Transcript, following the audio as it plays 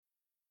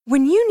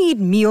When you need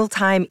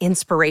mealtime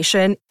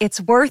inspiration,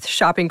 it's worth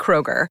shopping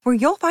Kroger, where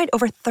you'll find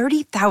over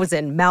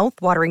 30,000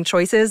 mouth-watering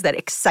choices that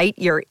excite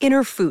your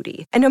inner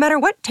foodie. And no matter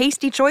what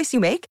tasty choice you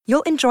make,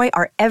 you'll enjoy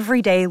our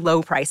everyday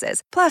low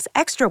prices, plus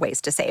extra ways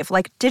to save,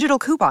 like digital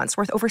coupons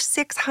worth over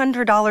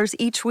 $600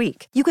 each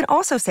week. You can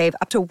also save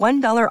up to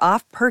 $1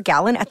 off per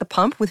gallon at the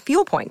pump with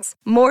fuel points.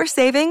 More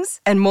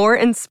savings and more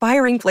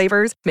inspiring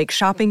flavors make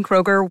shopping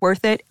Kroger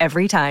worth it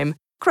every time.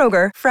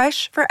 Kroger,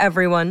 fresh for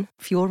everyone.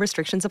 Fuel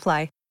restrictions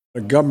apply. A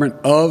government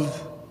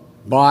of,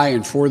 by,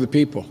 and for the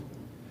people.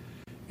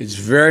 It's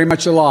very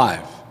much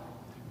alive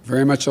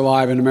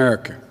in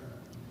America.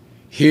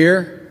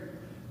 Here,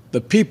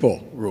 the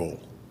people rule.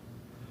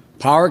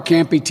 Power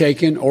can't be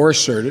taken or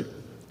asserted.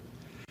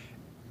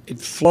 It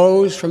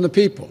flows from the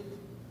people,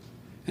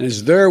 and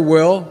it's their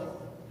will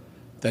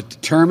that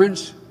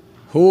determines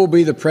who will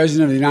be the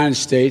President of the United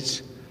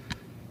States,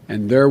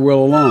 and their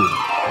will alone.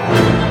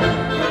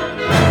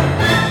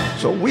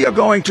 So we are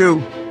going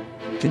to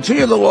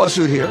continue the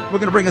lawsuit here. We're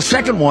going to bring a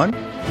second one.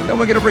 Then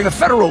we're going to bring a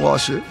federal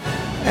lawsuit.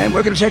 And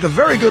we're going to take a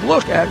very good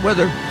look at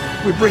whether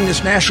we bring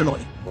this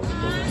nationally.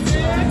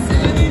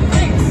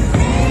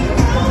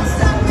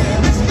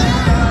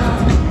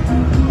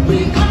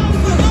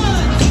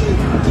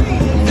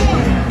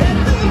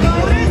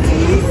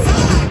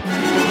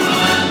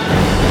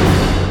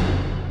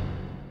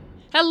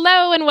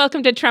 Hello and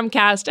welcome to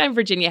Trumpcast. I'm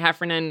Virginia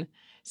Heffernan.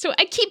 So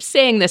I keep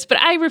saying this, but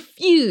I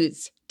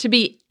refuse to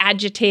be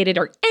agitated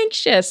or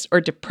anxious or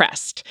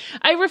depressed.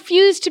 I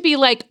refuse to be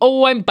like,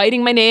 oh, I'm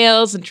biting my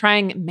nails and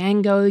trying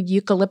mango,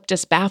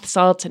 eucalyptus bath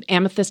salts and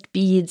amethyst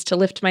beads to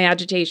lift my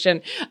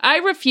agitation. I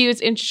refuse,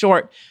 in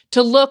short,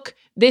 to look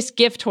this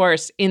gift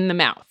horse in the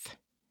mouth.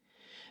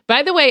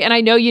 By the way, and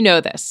I know you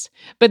know this,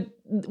 but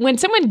when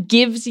someone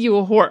gives you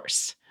a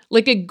horse,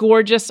 like a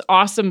gorgeous,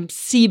 awesome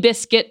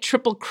Seabiscuit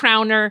triple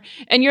crowner,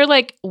 and you're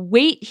like,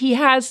 wait, he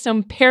has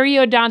some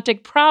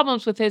periodontic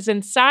problems with his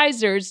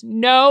incisors.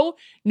 No.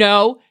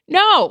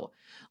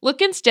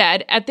 Look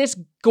instead at this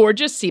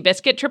gorgeous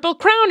Seabiscuit triple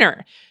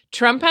crowner.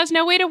 Trump has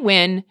no way to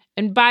win,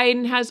 and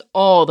Biden has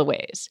all the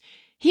ways.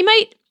 He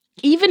might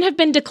even have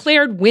been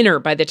declared winner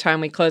by the time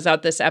we close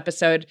out this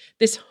episode,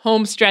 this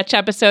homestretch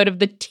episode of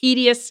the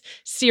tedious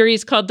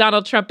series called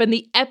Donald Trump and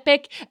the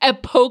epic,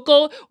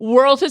 epochal,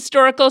 world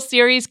historical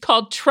series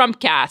called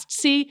Trumpcast.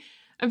 See,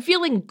 I'm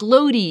feeling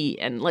gloaty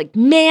and like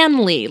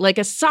manly, like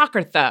a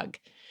soccer thug.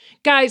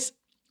 Guys,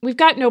 we've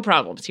got no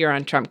problems here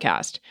on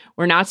Trumpcast.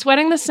 We're not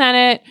sweating the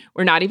Senate.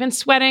 We're not even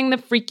sweating the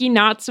freaky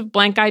knots of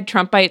blank-eyed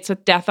Trumpites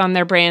with death on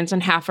their brains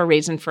and half a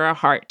raisin for a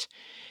heart.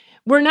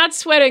 We're not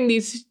sweating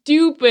these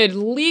stupid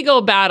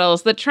legal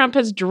battles that Trump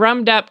has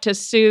drummed up to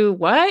sue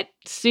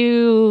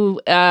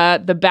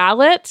the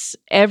ballots,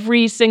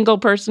 every single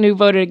person who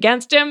voted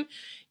against him.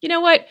 You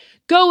know what?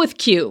 Go with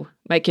Q,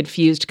 my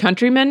confused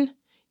countrymen.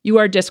 You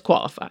are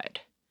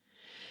disqualified.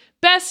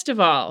 Best of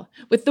all,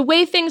 with the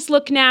way things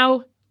look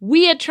now,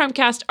 we at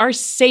Trumpcast are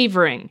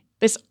savoring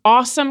this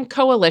awesome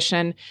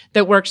coalition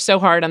that worked so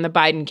hard on the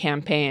Biden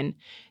campaign.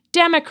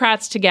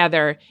 Democrats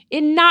together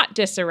in not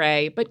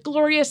disarray, but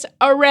glorious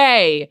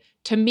array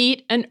to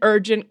meet an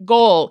urgent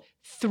goal,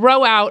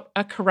 throw out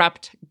a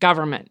corrupt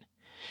government.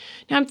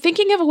 Now, I'm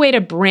thinking of a way to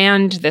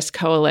brand this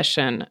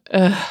coalition.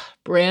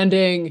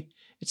 Branding.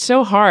 It's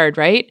so hard,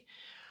 right?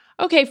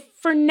 Okay,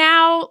 for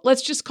now,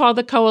 let's just call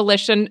the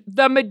coalition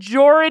the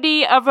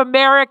majority of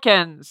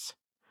Americans.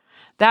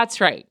 That's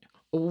right.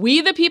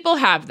 We the people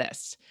have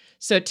this.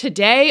 So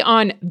today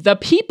on the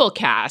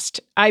Peoplecast,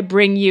 I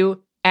bring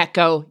you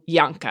Echo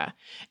Yanka.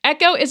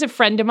 Echo is a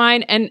friend of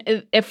mine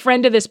and a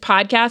friend of this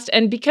podcast.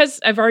 And because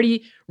I've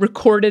already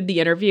recorded the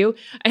interview,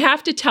 I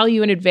have to tell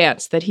you in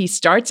advance that he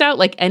starts out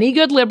like any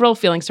good liberal,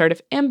 feeling sort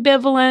of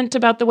ambivalent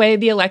about the way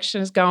the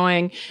election is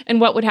going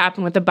and what would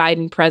happen with the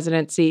Biden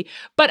presidency.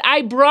 But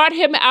I brought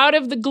him out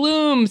of the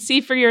gloom.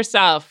 See for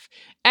yourself.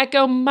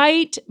 Echo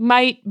might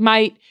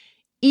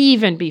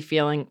even be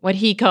feeling what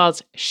he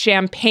calls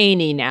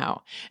champagne-y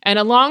now. And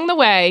along the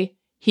way,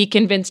 he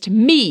convinced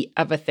me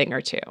of a thing or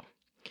two.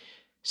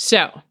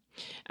 So,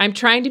 I'm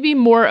trying to be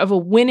more of a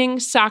winning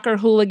soccer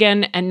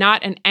hooligan and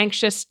not an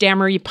anxious,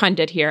 stammery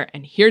pundit here.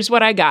 And here's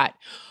what I got.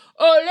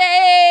 Ole,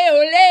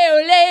 ole,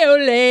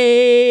 ole,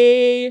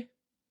 ole.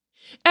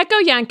 Echo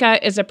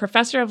Yanka is a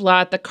professor of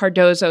law at the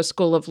Cardozo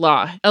School of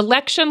Law.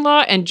 Election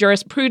law and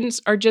jurisprudence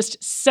are just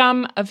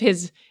some of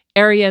his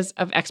areas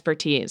of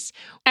expertise.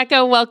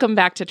 Echo, welcome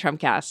back to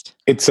Trumpcast.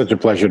 It's such a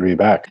pleasure to be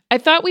back. I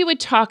thought we would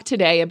talk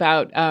today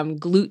about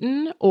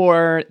gluten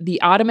or the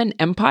Ottoman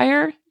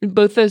Empire,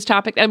 both those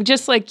topics. I'm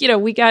just like,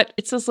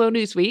 it's a slow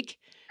news week.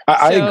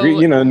 I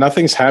agree.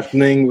 Nothing's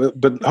happening,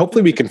 but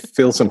hopefully we can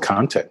fill some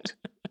content.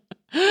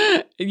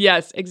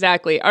 Yes,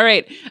 exactly. All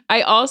right.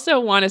 I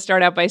also want to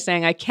start out by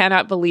saying I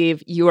cannot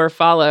believe you are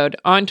followed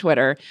on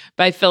Twitter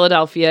by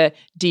Philadelphia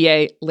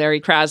DA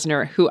Larry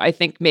Krasner, who I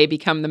think may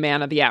become the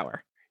man of the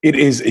hour. He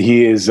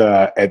is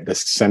at the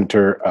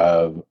center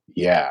of,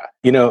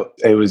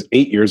 it was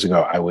 8 years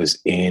ago. I was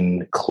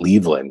in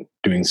Cleveland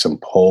doing some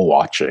poll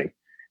watching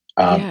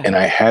And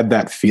I had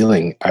that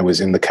feeling. I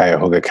was in the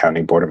Cuyahoga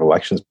County Board of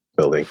Elections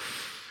building,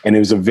 and it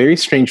was a very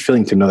strange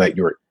feeling to know that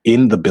you're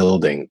in the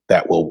building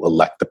that will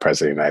elect the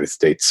president of the United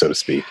States, so to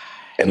speak.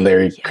 And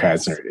Larry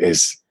Krasner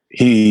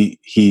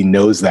he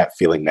knows that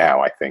feeling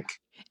now, I think.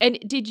 And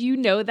did you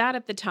know that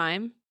at the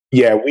time?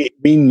 Yeah,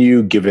 we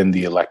knew, given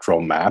the electoral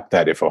map,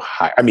 that if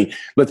Ohio,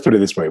 let's put it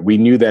this way, we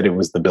knew that it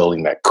was the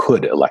building that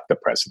could elect the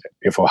president.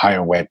 If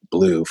Ohio went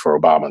blue for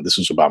Obama, this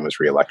was Obama's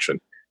reelection,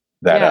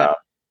 that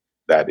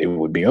it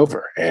would be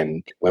over.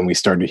 And when we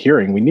started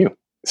hearing, we knew.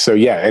 So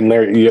yeah, and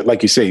Larry,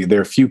 like you say, there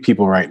are a few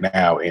people right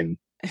now in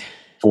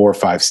 4 or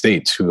 5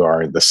 states who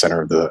are the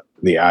center of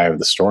the eye of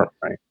the storm,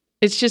 right?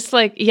 It's just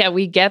like,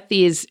 we get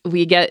these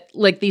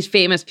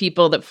famous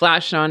people that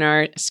flash on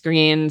our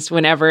screens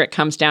whenever it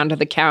comes down to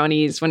the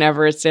counties,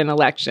 whenever it's in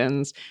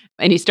elections,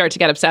 and you start to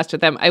get obsessed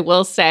with them. I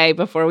will say,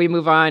 before we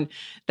move on,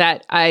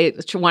 that I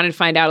wanted to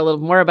find out a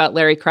little more about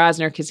Larry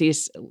Krasner because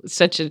he's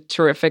such a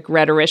terrific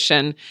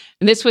rhetorician.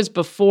 And this was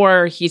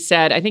before he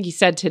said, I think he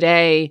said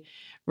today,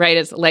 right,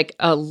 it's like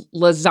a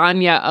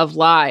lasagna of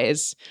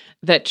lies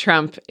that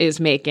Trump is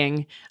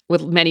making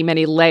with many,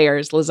 many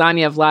layers.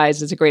 Lasagna of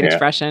lies is a great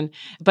expression.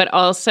 But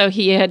also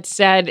he had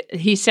said,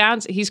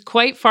 he's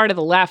quite far to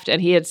the left,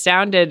 and he had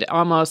sounded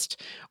almost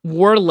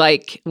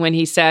warlike when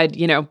he said,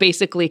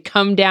 basically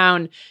come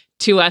down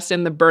to us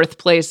in the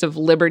birthplace of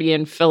liberty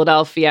in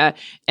Philadelphia,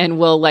 and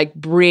we'll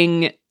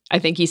bring, I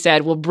think he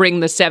said, we'll bring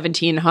the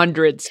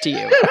 1700s to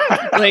you.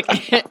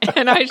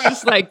 And I was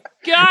just like,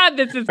 God,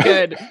 this is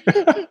good.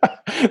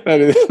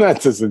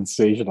 That's a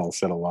sensational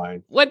set of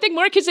lines. One thing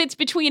more, because it's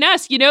between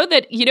us. You know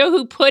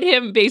who put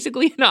him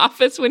basically in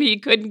office when he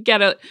couldn't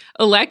get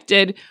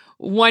elected?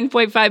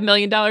 $1.5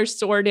 million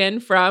soared in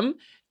from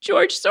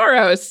George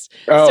Soros.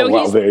 Oh, so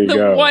well, he's there you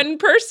go. One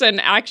person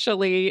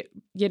actually,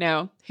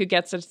 who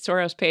gets a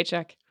Soros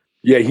paycheck.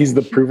 Yeah, he's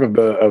the proof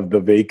of the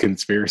vague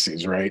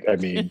conspiracies, right?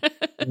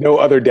 No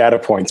other data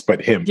points but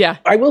him. Yeah.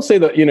 I will say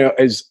that,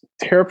 as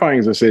terrifying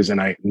as this is,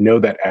 and I know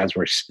that as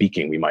we're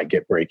speaking, we might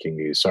get breaking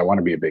news, so I want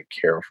to be a bit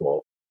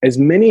careful. As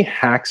many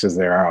hacks as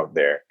there are out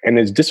there, and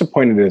as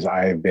disappointed as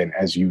I have been,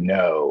 as you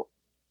know,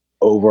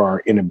 over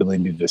our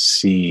inability to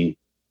see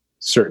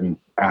certain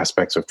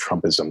aspects of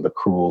Trumpism, the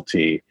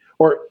cruelty,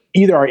 or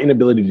either our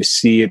inability to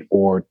see it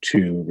or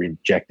to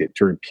reject it,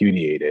 to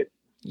repudiate it.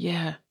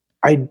 Yeah.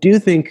 I do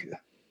think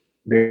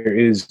there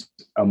is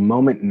a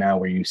moment now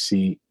where you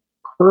see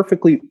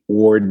perfectly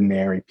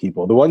ordinary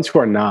people, the ones who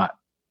are not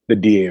the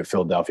DA of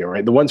Philadelphia,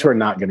 right? The ones who are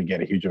not going to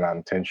get a huge amount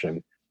of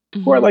attention,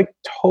 who are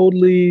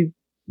totally,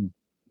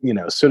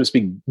 so to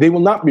speak, they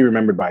will not be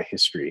remembered by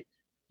history.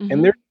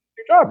 And their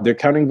job, they're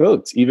counting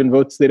votes, even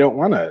votes they don't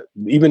want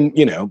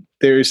to,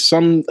 there's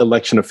some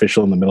election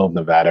official in the middle of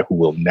Nevada who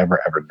will never,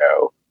 ever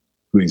know,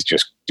 who is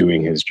just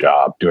doing his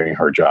job, doing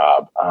her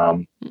job.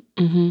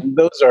 And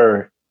those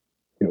are,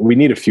 we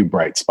need a few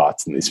bright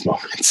spots in these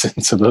moments.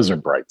 And so those are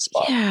bright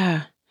spots.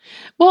 Yeah.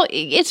 Well,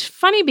 it's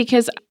funny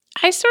because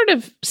I sort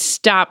of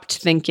stopped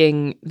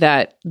thinking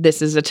that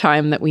this is a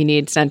time that we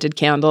need scented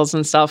candles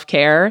and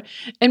self-care,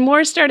 and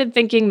more started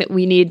thinking that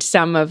we need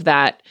some of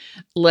that,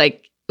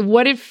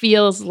 what it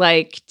feels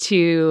like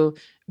to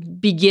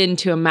begin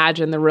to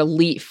imagine the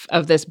relief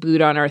of this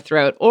boot on our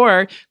throat,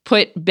 or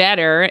put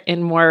better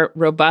in more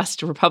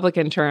robust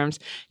Republican terms,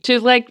 to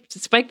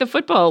spike the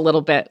football a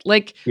little bit.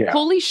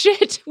 Holy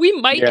shit, we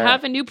might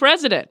have a new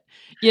president,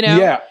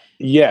 Yeah.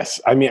 Yes.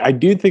 I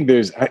do think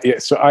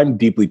so I'm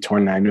deeply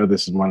torn. And I know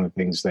this is one of the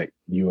things that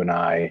you and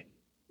I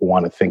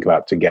want to think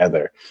about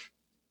together.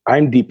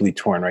 I'm deeply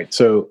torn, right?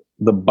 So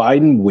the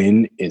Biden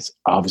win is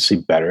obviously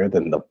better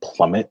than the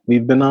plummet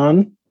we've been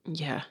on.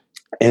 Yeah.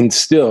 And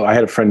still, I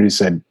had a friend who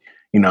said,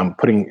 I'm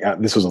putting,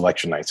 this was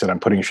election night, said I'm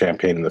putting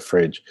champagne in the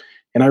fridge.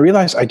 And I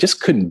realized I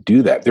just couldn't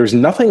do that. There's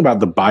nothing about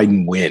the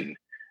Biden win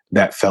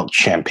that felt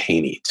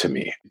champagne-y to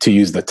me, to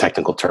use the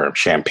technical term,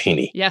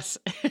 champagne-y. Yes.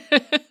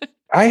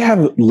 I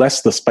have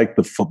less the spike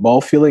the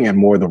football feeling and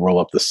more the roll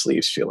up the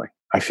sleeves feeling.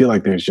 I feel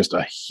like there's just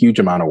a huge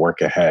amount of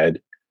work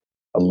ahead,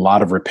 a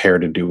lot of repair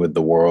to do with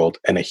the world,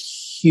 and a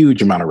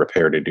huge amount of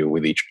repair to do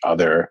with each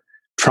other.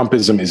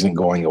 Trumpism isn't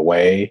going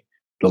away.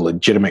 The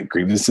legitimate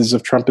grievances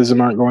of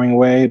Trumpism aren't going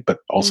away, but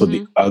also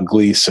the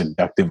ugly,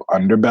 seductive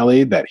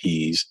underbelly that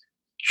he's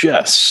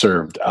just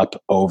served up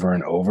over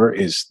and over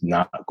is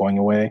not going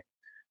away.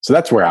 So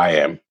that's where I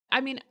am.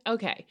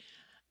 Okay.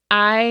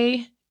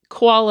 I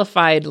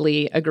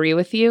qualifiedly agree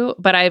with you,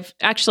 but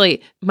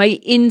my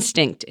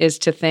instinct is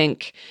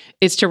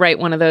to write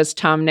one of those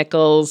Tom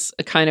Nichols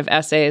kind of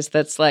essays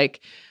that's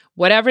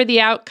whatever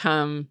the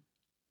outcome,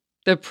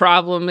 the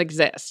problem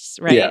exists,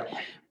 right? Yeah.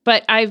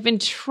 But I've been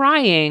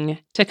trying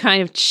to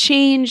kind of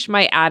change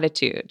my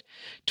attitude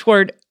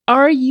toward,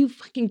 are you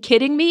fucking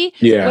kidding me?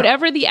 Yeah.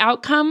 Whatever the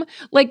outcome,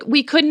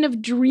 we couldn't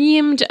have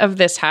dreamed of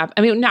this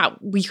happen.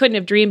 We couldn't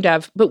have dreamed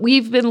of, but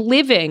we've been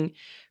living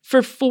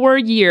for 4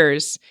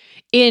 years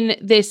in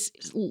this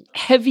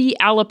heavy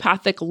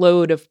allopathic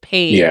load of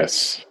pain.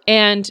 Yes.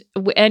 And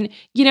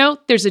you know,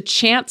 there's a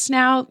chance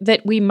now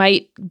that we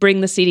might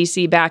bring the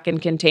CDC back and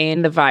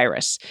contain the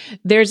virus.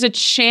 There's a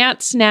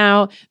chance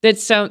now that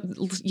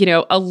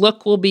a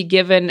look will be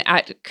given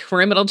at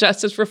criminal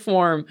justice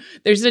reform.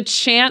 There's a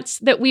chance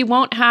that we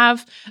won't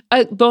have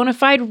a bona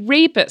fide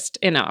rapist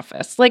in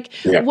office. Like,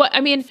 what? I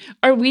mean,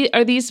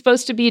 are these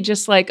supposed to be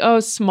just like,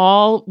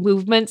 small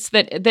movements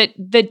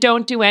that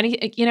don't do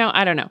anything? You know,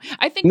 I don't know.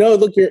 I think no.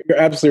 Look, you're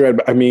absolutely right.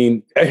 But I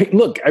mean,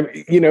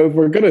 if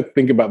we're going to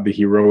think about the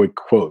heroic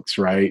quotes,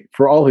 right?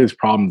 For all his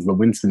problems, the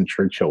Winston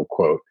Churchill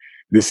quote,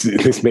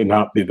 this may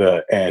not be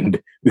the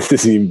end. This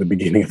isn't even the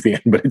beginning of the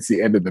end, but it's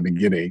the end of the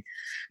beginning.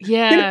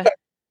 Yeah.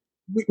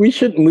 We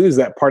shouldn't lose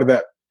that part of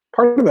that.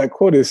 Part of that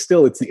quote is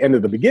still, it's the end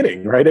of the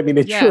beginning, right? I mean,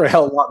 it's sure a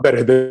hell of a lot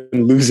better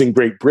than losing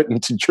Great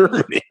Britain to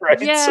Germany,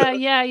 right? Yeah.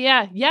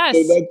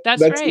 Yes, so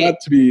that's right. Not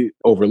to be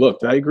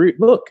overlooked. I agree.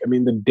 Look, I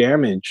mean, the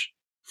damage,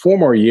 4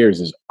 more years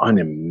is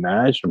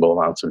unimaginable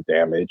amounts of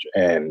damage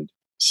and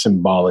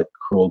symbolic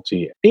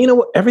cruelty. And you know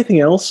what? Everything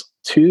else,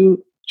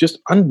 too, just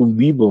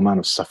unbelievable amount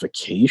of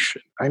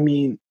suffocation. I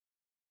mean,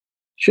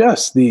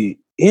 just the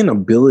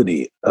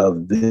inability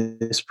of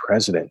this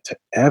president to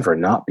ever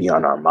not be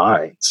on our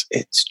minds.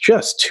 It's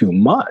just too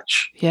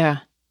much. Yeah.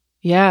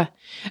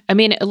 I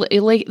mean,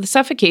 like the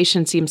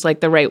suffocation seems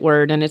like the right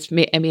word. And it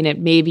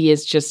maybe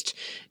is just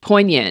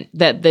poignant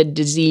that the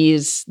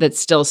disease that's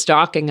still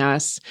stalking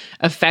us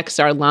affects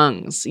our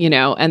lungs, you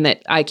know, and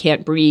that I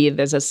can't breathe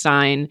as a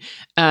sign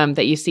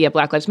that you see at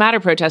Black Lives Matter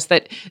protests,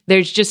 that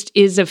there's just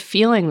is a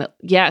feeling that,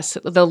 yes,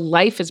 the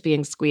life is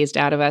being squeezed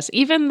out of us.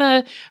 Even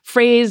the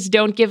phrase,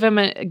 don't give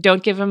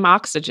him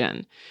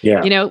oxygen.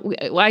 Yeah. You know,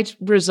 I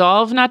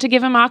resolve not to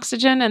give him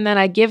oxygen, and then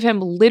I give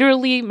him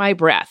literally my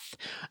breath.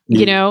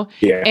 You know,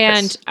 yes.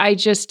 And I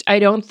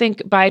don't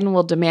think Biden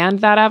will demand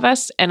that of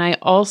us. And I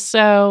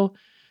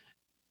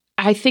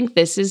think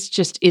this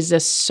is a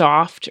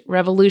soft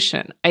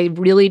revolution. I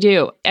really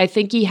do. I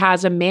think he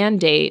has a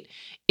mandate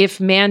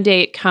if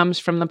mandate comes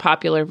from the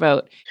popular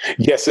vote.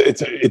 Yes,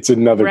 it's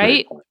another right?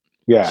 great point.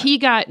 Yeah. He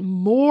got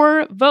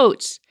more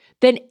votes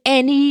than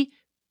any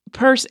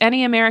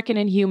American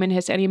in human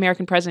history, any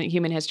American president in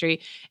human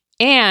history.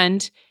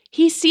 And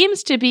he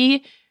seems to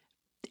be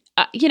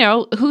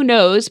who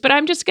knows, but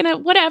I'm just going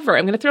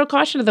to throw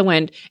caution to the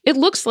wind. It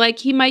looks like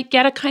he might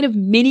get a kind of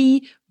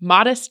mini,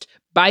 modest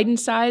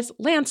Biden-sized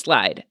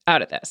landslide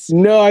out of this.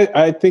 No,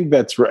 I think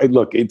that's right.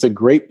 Look, it's a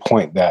great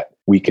point that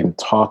we can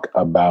talk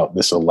about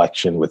this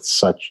election with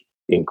such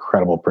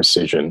incredible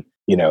precision.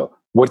 You know,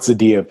 what's the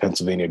DA of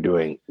Pennsylvania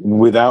doing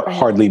without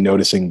hardly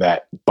noticing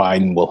that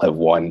Biden will have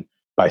won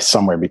by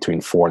somewhere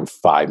between 4 and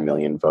 5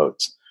 million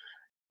votes.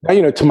 Now,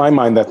 you know, to my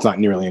mind, that's not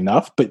nearly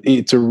enough, but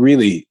it's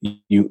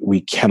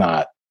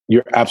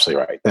you're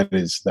absolutely right.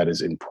 That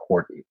is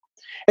important.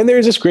 And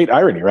there's this great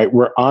irony, right?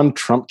 We're on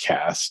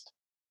Trumpcast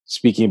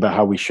speaking about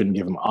how we shouldn't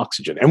give him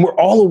oxygen. And we're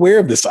all aware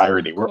of this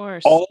irony. We're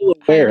all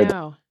aware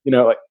that, you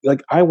know,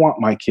 like I want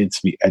my kids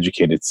to be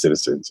educated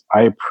citizens.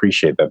 I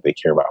appreciate that they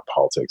care about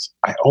politics.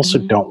 I also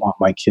don't want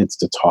my kids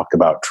to talk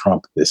about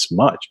Trump this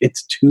much.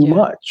 It's too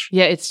much.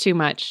 Yeah, it's too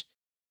much.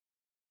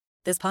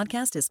 This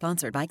podcast is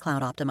sponsored by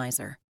Cloud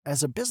Optimizer.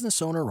 As a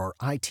business owner or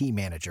IT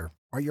manager,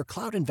 are your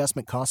cloud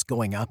investment costs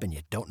going up and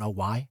you don't know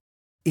why?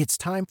 It's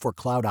time for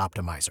Cloud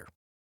Optimizer.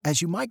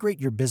 As you migrate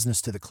your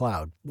business to the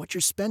cloud, what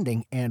you're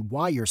spending and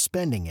why you're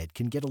spending it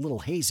can get a little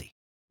hazy.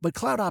 But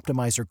Cloud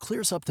Optimizer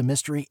clears up the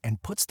mystery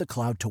and puts the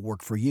cloud to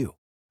work for you.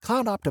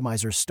 Cloud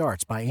Optimizer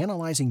starts by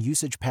analyzing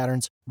usage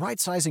patterns,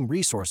 right-sizing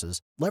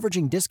resources,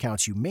 leveraging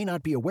discounts you may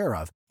not be aware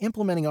of,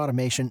 implementing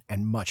automation,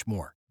 and much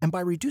more. And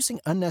by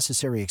reducing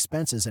unnecessary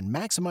expenses and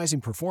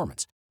maximizing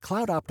performance,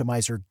 Cloud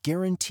Optimizer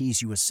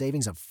guarantees you a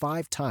savings of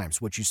 5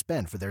 times what you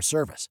spend for their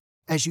service.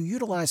 As you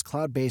utilize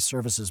cloud-based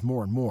services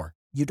more and more,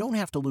 you don't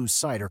have to lose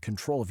sight or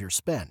control of your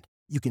spend.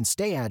 You can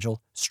stay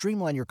agile,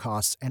 streamline your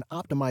costs, and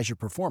optimize your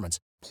performance,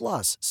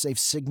 plus save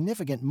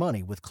significant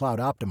money with Cloud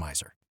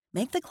Optimizer.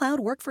 Make the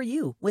cloud work for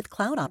you with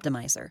Cloud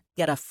Optimizer.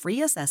 Get a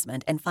free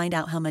assessment and find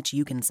out how much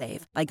you can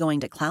save by going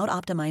to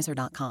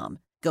cloudoptimizer.com.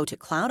 Go to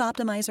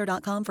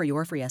cloudoptimizer.com for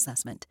your free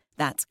assessment.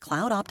 That's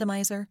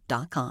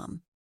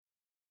cloudoptimizer.com.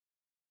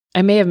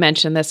 I may have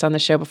mentioned this on the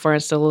show before.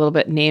 It's a little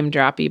bit name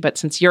droppy, but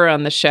since you're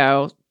on the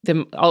show,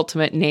 the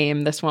ultimate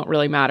name, this won't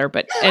really matter.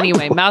 But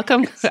anyway,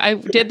 Malcolm, I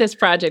did this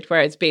project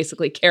where I was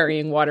basically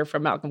carrying water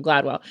from Malcolm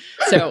Gladwell.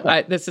 So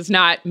this is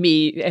not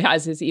me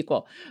as his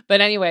equal.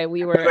 But anyway,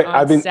 we were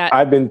on set.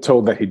 I've been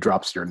told that he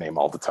drops your name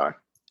all the time.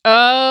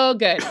 Oh,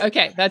 good.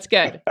 Okay, that's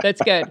good. That's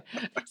good.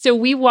 So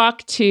we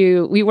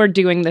were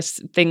doing this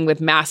thing with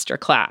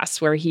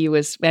Masterclass where he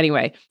was,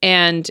 anyway,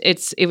 and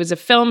it was a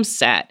film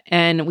set,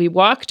 and we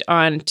walked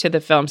on to the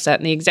film set,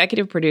 and the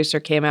executive producer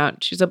came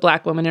out. She's a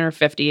Black woman in her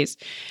 50s,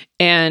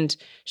 and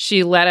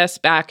she led us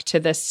back to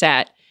the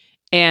set,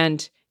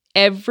 and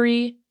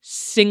every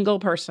single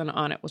person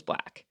on it was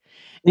Black.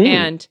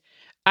 And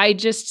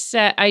it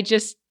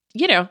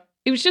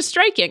was just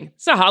striking.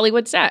 It's a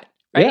Hollywood set,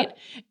 right? Yeah.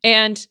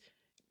 And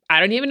I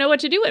don't even know what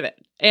to do with it.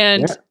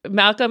 And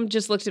Malcolm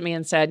just looked at me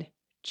and said,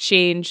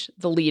 change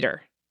the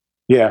leader.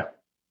 Yeah.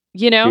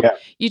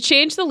 You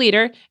change the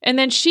leader, and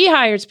then she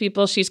hires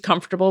people she's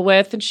comfortable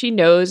with and she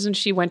knows and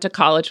she went to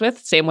college with,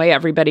 same way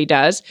everybody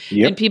does.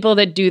 Yep. And people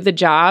that do the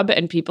job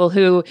and people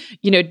who,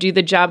 do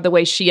the job the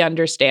way she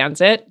understands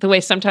it, the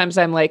way sometimes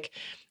I'm like,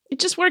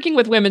 just working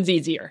with women's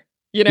easier.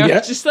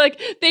 It's just like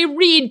they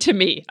read to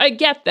me. I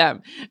get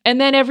them. And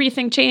then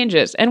everything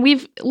changes. And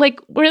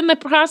we're in the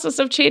process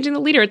of changing the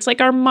leader. It's like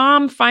our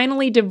mom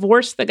finally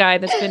divorced the guy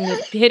that's been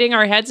hitting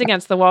our heads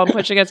against the wall and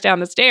pushing us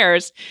down the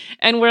stairs.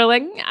 And we're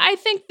like, I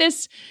think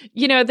this,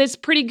 this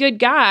pretty good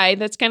guy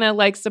that's going to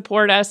like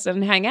support us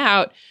and hang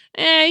out.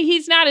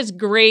 He's not as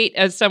great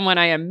as someone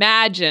I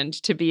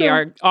imagined to be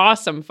our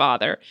awesome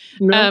father.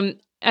 No.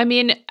 I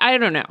mean, I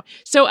don't know.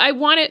 So I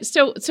want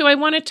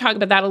to talk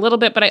about that a little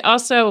bit, but I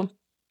also,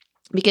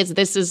 because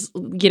this is,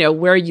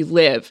 where you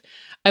live,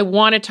 I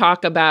want to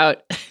talk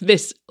about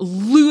this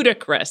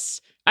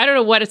ludicrous, I don't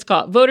know what it's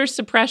called. Voter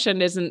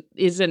suppression isn't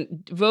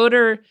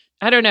voter,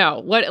 I don't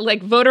know, what,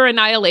 like voter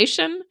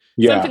annihilation?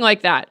 Yeah. Something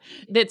like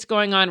that's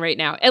going on right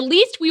now. At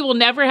least we will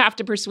never have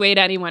to persuade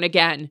anyone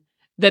again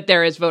that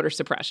there is voter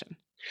suppression,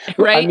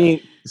 right? I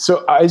mean,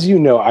 so as you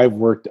know, I've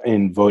worked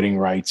in voting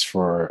rights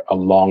for a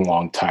long,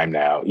 long time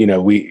now.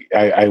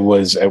 I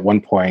was at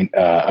one point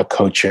a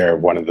co-chair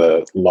of one of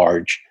the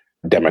large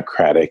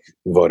Democratic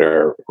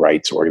voter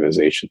rights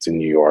organizations in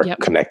New York,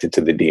 connected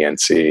to the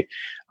DNC.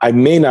 I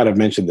may not have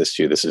mentioned this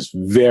to you. This is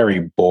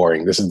very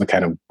boring. This is the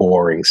kind of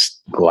boring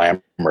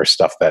glamour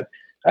stuff that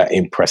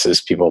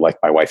impresses people like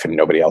my wife and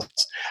nobody else.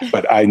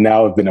 But I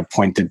now have been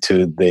appointed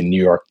to the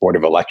New York Board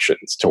of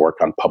Elections to work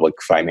on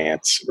public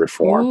finance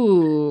reform.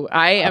 Ooh,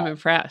 I am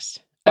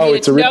impressed. I mean,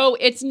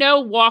 it's no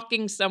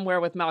walking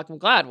somewhere with Malcolm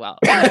Gladwell.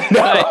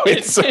 No,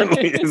 it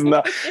certainly is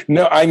not.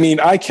 No, I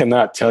mean, I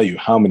cannot tell you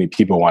how many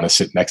people want to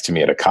sit next to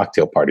me at a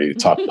cocktail party to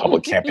talk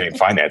public campaign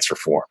finance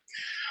reform.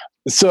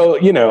 So,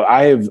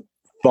 I have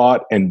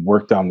thought and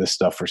worked on this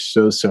stuff for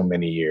so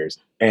many years.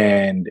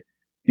 And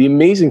the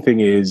amazing thing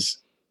is,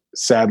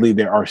 sadly,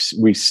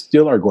 we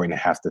still are going to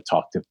have to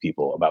talk to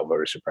people about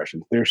voter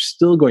suppression. There's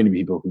still going to be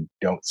people who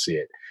don't see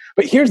it.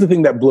 But here's the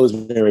thing that blows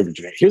me away,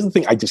 Virginia. Here's the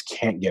thing I just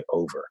can't get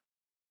over.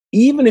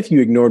 Even if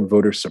you ignored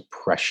voter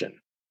suppression,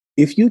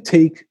 if you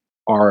take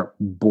our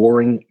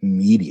boring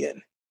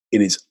median,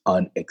 it is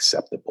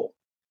unacceptable.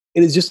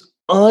 It is just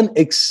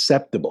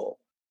unacceptable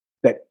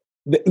that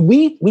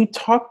we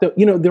talked,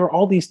 there are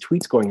all these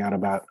tweets going out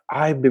about,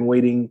 I've been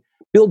waiting,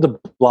 Bill de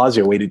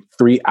Blasio waited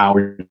 3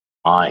 hours in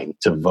line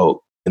to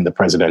vote in the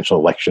presidential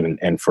election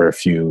and for a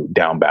few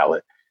down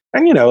ballot.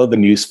 And, the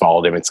news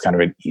followed him. It's kind of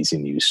an easy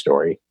news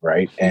story,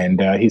 right?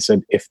 And he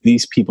said, if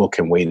these people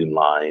can wait in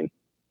line,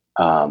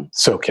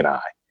 so can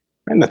I.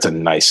 And that's a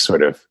nice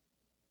sort of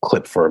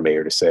clip for a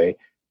mayor to say.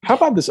 How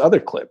about this other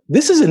clip?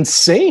 This is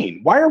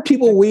insane. Why are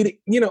people waiting?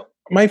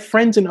 My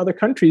friends in other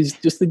countries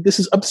just think this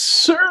is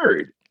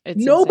absurd.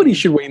 Nobody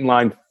should wait in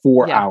line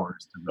 4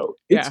 hours to vote.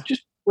 It's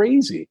just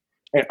crazy.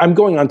 And I'm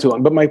going on too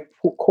long, but my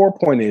core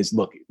point is,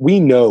 look, we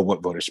know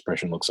what voter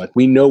suppression looks like.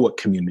 We know what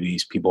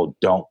communities people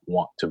don't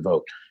want to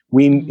vote.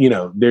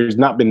 There's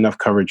not been enough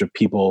coverage of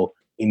people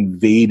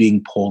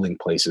invading polling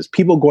places,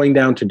 people going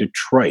down to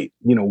Detroit,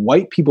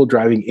 white people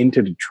driving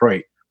into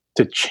Detroit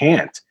to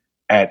chant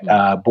at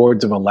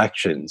boards of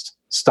elections,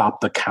 stop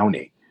the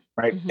counting,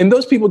 right? Mm-hmm. And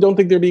those people don't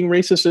think they're being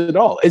racist at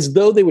all, as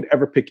though they would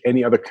ever pick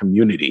any other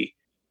community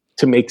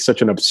to make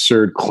such an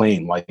absurd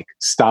claim like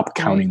stop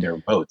counting their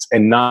votes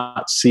and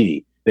not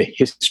see the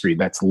history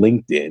that's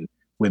linked in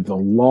with the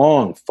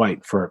long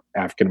fight for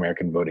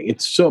African-American voting.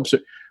 It's so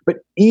absurd. But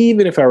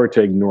even if I were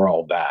to ignore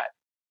all that,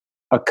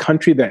 a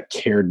country that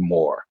cared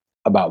more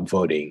about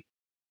voting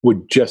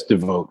would just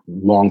devote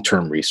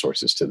long-term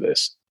resources to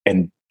this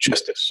and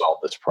just to solve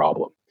this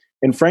problem.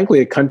 And frankly,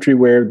 a country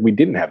where we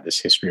didn't have this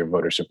history of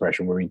voter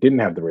suppression, where we didn't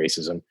have the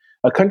racism,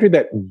 a country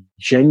that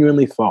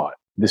genuinely thought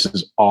this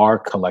is our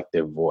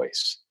collective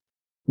voice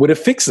would have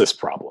fixed this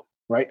problem,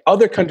 right?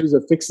 Other countries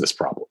have fixed this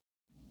problem.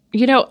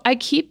 I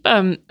keep,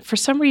 for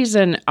some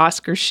reason,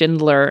 Oskar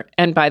Schindler,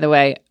 and by the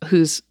way,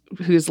 whose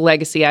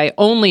legacy I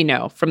only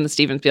know from the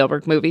Steven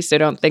Spielberg movie, so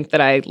don't think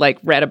that I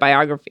read a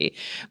biography.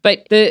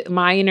 But the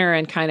minor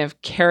and kind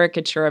of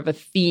caricature of a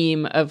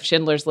theme of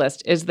Schindler's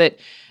List is that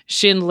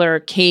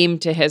Schindler came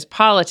to his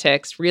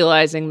politics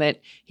realizing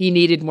that he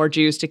needed more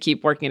Jews to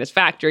keep working at his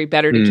factory,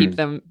 better to keep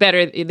them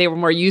better. They were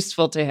more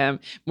useful to him,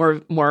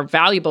 more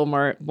valuable,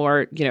 more,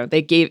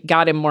 they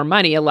got him more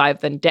money alive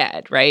than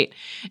dead. Right.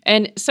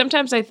 And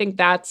sometimes I think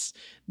that's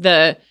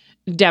the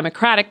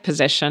Democratic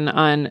position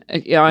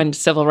on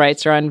civil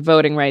rights or on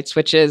voting rights,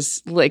 which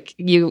is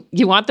you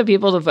want the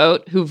people to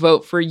vote who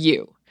vote for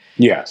you.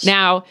 Yes.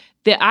 Now,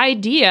 the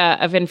idea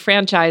of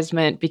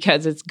enfranchisement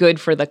because it's good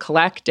for the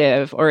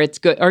collective or it's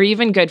good or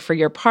even good for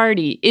your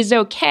party is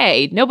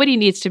okay. Nobody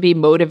needs to be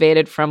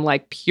motivated from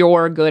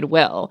pure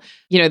goodwill.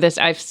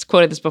 I've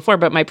quoted this before,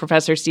 but my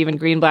professor Stephen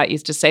Greenblatt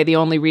used to say the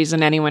only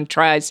reason anyone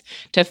tries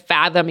to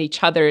fathom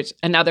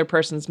another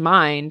person's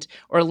mind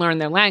or learn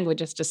their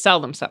language is to sell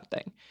them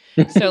something.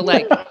 So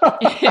like,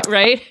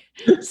 right?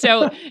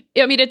 So,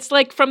 I mean, it's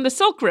like from the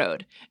Silk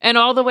Road and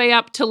all the way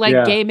up to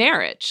like gay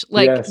marriage.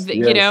 Like,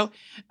 you know,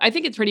 I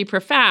think it's pretty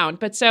profound.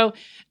 But so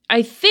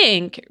I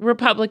think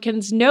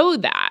Republicans know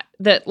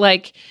that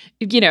like,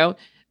 you know,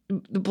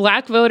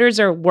 Black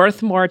voters are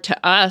worth more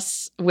to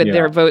us with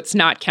their votes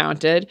not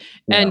counted,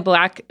 and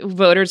Black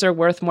voters are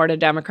worth more to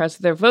Democrats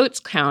with their votes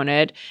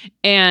counted.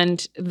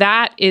 And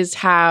that is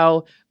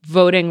how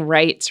voting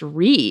rights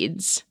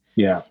reads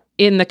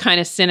in the kind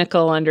of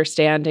cynical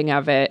understanding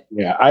of it.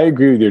 Yeah, I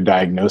agree with your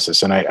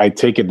diagnosis. And I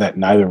take it that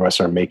neither of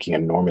us are making a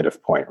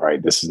normative point,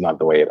 right? This is not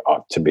the way it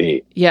ought to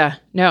be. Yeah,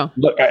 no.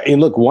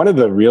 Look, one of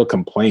the real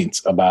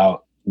complaints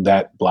about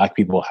that Black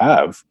people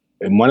have,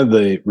 and one of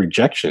the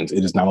rejections,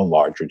 it is not a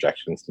large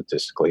rejection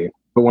statistically,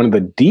 but one of the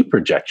deep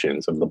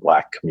rejections of the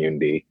Black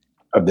community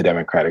of the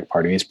Democratic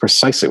Party is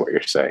precisely what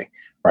you're saying,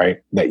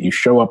 right? That you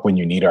show up when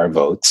you need our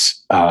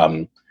votes.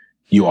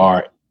 You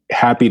are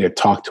happy to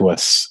talk to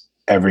us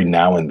every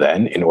now and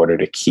then in order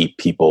to keep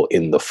people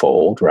in the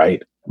fold,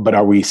 right? But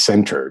are we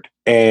centered?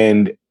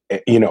 And,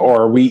 you know,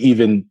 or are we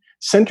even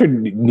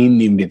centered?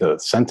 Needn't even be the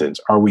sentence.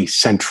 Are we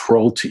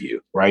central to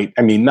you, right?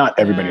 I mean, not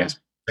everybody has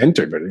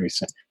centered, but are we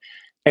centered?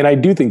 And I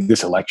do think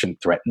this election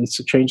threatens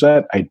to change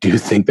that. I do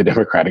think the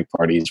Democratic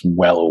Party is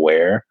well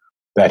aware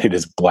that it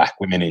is Black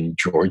women in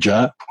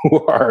Georgia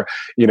who are,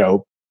 you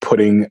know,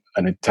 putting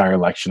an entire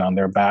election on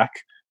their back.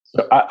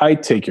 So I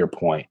take your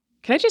point.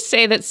 Can I just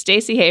say that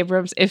Stacey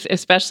Abrams,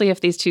 especially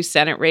if these two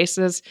Senate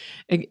races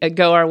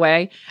go our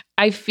way,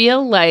 I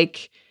feel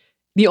like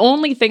the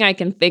only thing I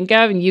can think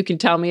of, and you can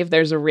tell me if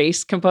there's a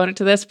race component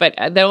to this, but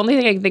the only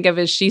thing I can think of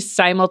is she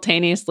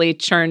simultaneously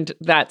turned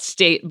that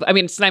state,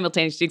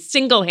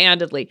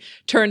 single-handedly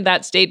turned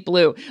that state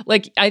blue.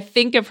 Like, I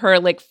think of her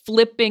like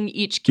flipping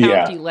each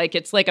county like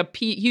it's like a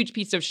huge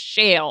piece of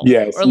shale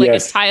or like a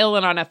tile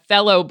on a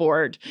Othello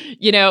board,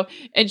 you know?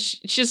 And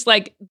she's just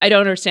like, I don't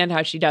understand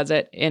how she does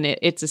it, and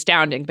it's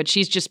astounding, but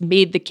she's just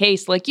made the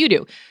case like you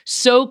do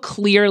so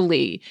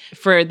clearly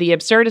for the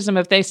absurdism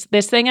of this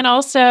thing, and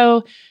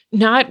also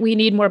not we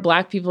need more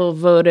Black people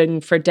voting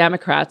for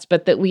Democrats,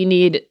 but that we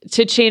need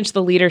to change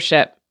the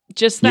leadership.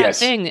 Just that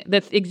thing,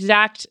 the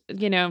exact,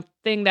 you know,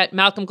 thing that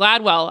Malcolm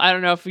Gladwell, I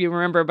don't know if you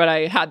remember, but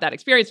I had that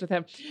experience with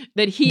him,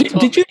 that he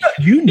told me.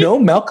 You know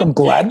Malcolm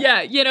Gladwell?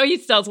 Yeah, you know, he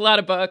sells a lot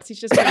of books. He's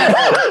just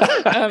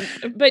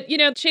but, you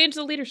know, change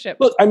the leadership.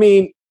 Look, I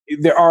mean,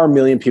 there are a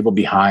million people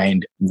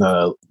behind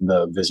the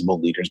visible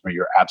leaders, but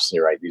you're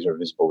absolutely right. These are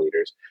visible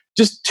leaders.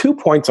 Just 2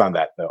 points on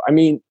that, though. I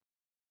mean,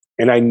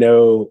 and I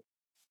know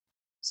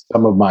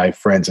some of my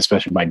friends,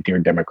 especially my dear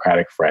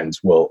Democratic friends,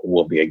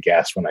 will be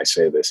aghast when I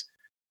say this.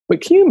 But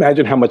can you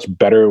imagine how much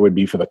better it would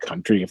be for the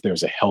country if there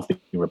was a healthy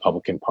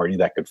Republican Party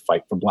that could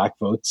fight for Black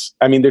votes?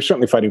 I mean, they're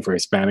certainly fighting for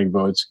Hispanic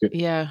votes.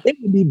 It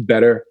would be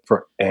better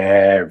for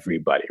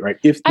everybody, right?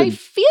 I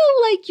feel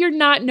like you're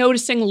not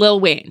noticing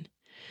Lil Wayne.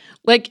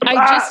 Like,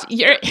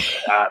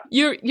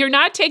 you're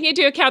not taking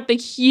into account the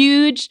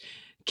huge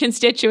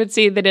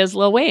constituency that is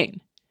Lil Wayne.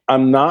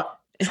 I'm not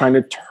trying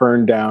to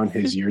turn down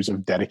his years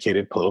of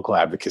dedicated political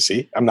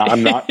advocacy. I'm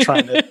not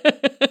trying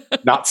to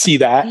not see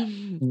that,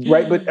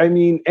 right? But I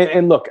mean,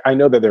 and look, I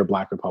know that there are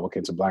Black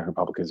Republicans and Black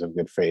Republicans of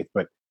good faith,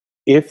 but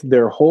if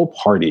their whole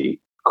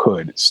party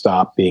could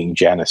stop being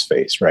Janus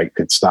face, right?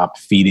 Could stop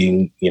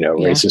feeding, you know,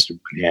 racist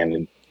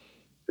propaganda,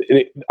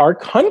 and our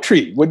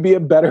country would be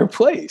a better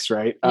place,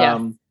 right?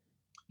 And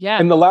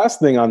the last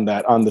thing on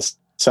that, on the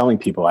selling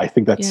people, I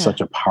think that's such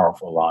a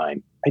powerful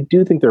line. I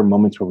do think there are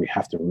moments where we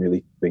have to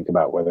really think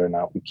about whether or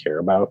not we care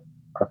about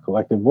our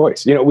collective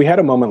voice. You know, we had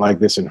a moment like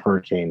this in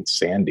Hurricane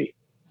Sandy,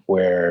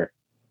 where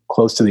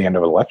close to the end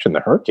of an election, the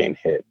hurricane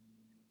hit.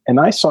 And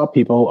I saw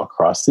people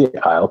across the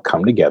aisle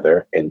come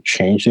together and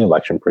change the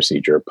election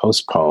procedure,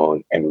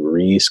 postpone and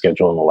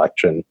reschedule an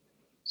election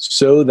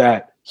so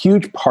that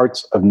huge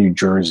parts of New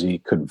Jersey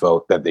could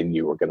vote that they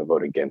knew were going to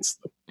vote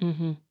against them.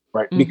 Mm-hmm.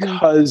 Right. Mm-hmm.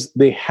 Because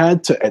they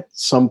had to, at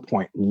some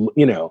point,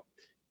 you know,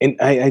 and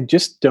I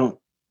just don't,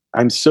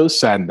 I'm so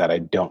saddened that I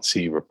don't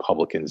see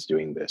Republicans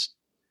doing this.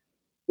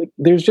 Like,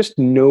 there's just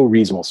no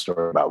reasonable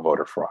story about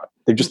voter fraud.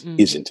 There just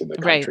isn't in the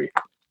country.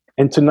 Right.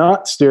 And to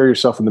not stare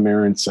yourself in the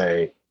mirror and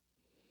say,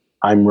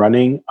 I'm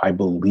running, I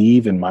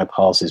believe in my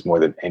policies more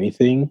than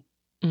anything,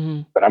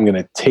 but I'm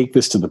going to take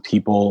this to the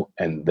people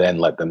and then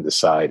let them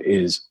decide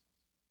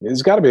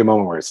there's got to be a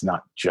moment where it's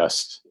not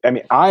just, I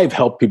mean, I've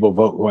helped people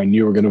vote who I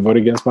knew were going to vote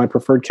against my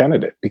preferred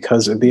candidate,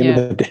 because at the end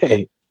of the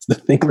day, it's the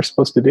thing we're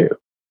supposed to do.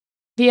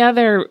 The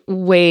other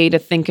way to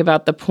think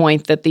about the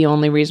point that the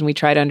only reason we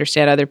try to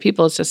understand other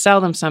people is to sell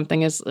them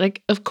something is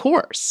like, of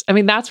course. I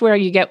mean, that's where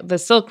you get the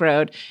Silk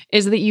Road,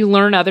 is that you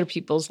learn other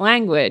people's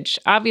language.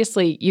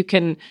 Obviously, you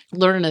can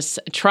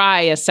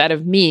try a set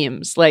of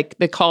memes, like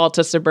the call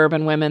to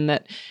suburban women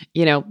that,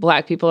 you know,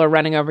 Black people are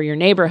running over your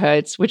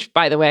neighborhoods, which,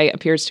 by the way,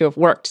 appears to have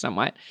worked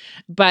somewhat.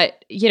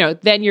 But, you know,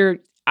 then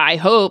I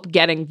hope,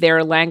 getting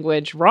their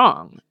language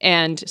wrong.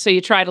 And so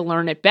you try to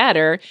learn it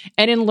better.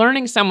 And in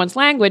learning someone's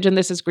language, and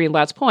this is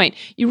Greenblatt's point,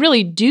 you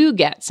really do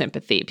get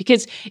sympathy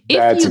because if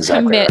That's you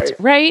exactly commit,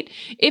 right?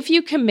 If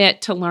you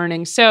commit to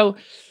learning, so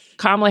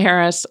Kamala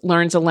Harris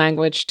learns a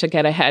language to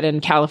get ahead in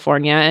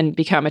California and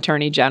become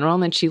attorney general,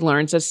 and then she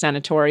learns a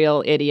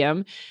senatorial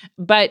idiom.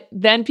 But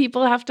then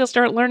people have to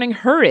start learning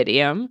her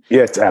idiom.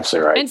 Yeah, it's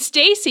absolutely right. And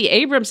Stacey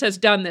Abrams has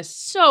done this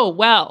so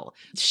well.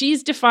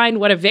 She's defined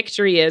what a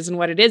victory is and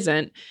what it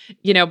isn't,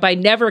 by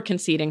never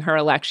conceding her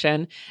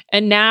election.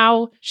 And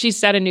now she's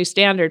set a new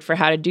standard for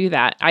how to do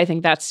that. I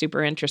think that's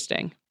super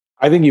interesting.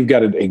 I think you've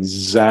got it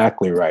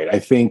exactly right. I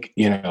think,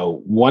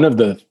 one of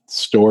the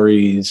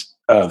stories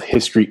of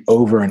history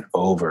over and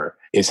over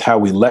is how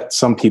we let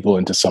some people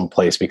into some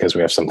place because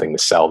we have something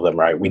to sell them,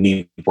 right? We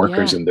need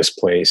workers in this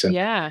place. And,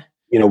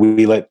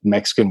 we let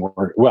Mexican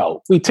work.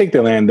 Well, we take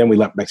their land, then we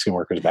let Mexican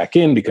workers back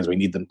in because we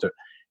need them to.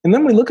 And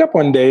then we look up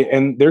one day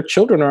and their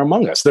children are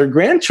among us. Their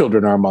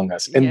grandchildren are among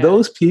us. And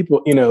those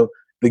people, the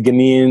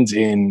Ghanaians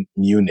in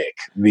Munich,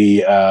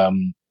 the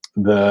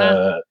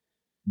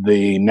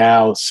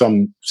now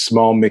some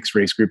small mixed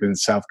race group in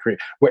South Korea,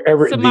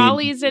 wherever.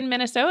 Somalis in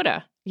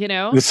Minnesota,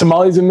 The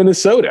Somalis in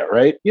Minnesota,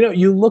 right?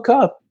 You look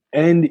up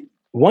and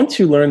once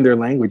you learn their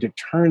language, it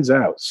turns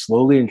out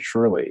slowly and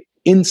surely,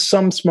 in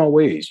some small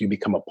ways, you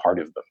become a part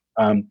of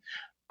them.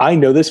 I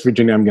know this,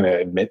 Virginia, I'm going to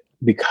admit,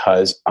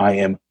 because I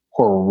am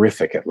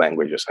horrific at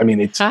languages. I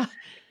mean,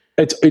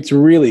 it's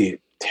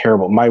really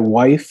terrible. My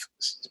wife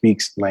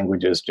speaks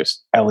languages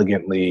just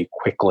elegantly,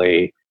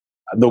 quickly.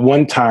 The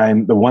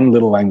one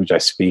little language I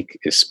speak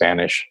is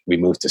Spanish. We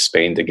moved to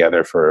Spain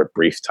together for a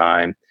brief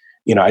time.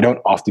 I don't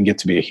often get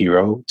to be a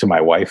hero to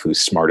my wife,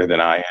 who's smarter than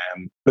I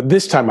am. But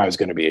this time I was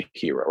going to be a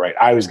hero, right?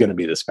 I was going to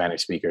be the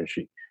Spanish speaker. And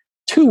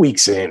 2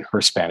 weeks in,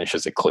 her Spanish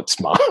has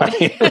eclipsed mine.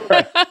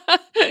 Right?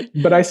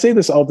 But I say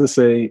this all to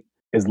say,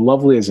 as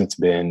lovely as it's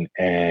been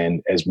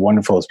and as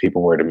wonderful as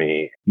people were to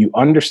me, you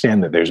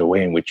understand that there's a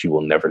way in which you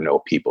will never know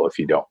people if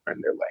you don't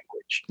learn their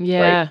language.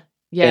 Yeah. Right?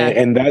 Yeah.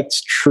 And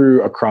that's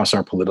true across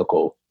our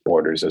political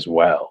borders as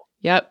well.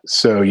 Yep.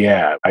 So,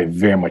 yeah, I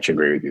very much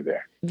agree with you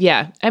there.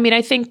 Yeah. I mean,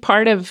 I think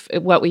part of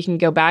what we can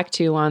go back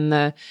to on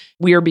the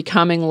we're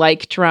becoming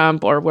like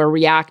Trump or we're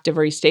reactive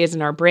or he stays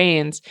in our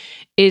brains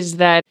is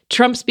that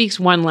Trump speaks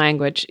one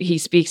language. He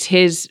speaks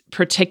his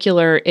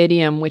particular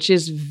idiom, which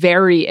is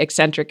very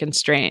eccentric and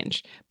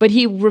strange, but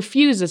he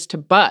refuses to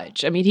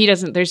budge. I mean,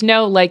 there's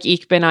no like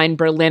Ich bin ein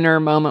Berliner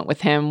moment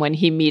with him when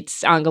he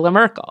meets Angela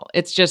Merkel.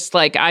 It's just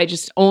like, I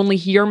just only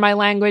hear my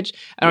language.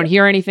 I don't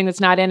hear anything that's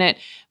not in it.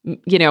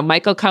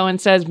 Michael Cohen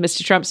says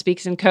Mr. Trump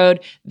speaks in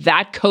code.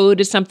 That code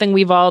is something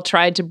we've all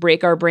tried to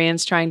break our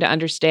brains trying to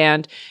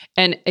understand.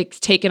 And it's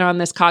taken on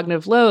this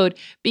cognitive load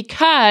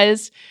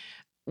because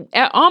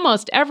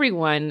almost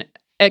everyone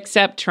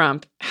except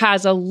Trump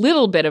has a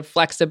little bit of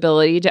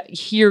flexibility to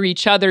hear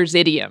each other's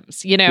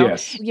idioms.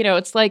 Yes.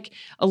 It's like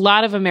a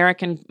lot of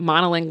American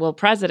monolingual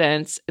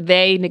presidents,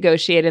 they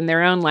negotiate in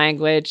their own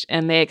language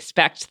and they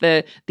expect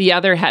the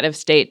other head of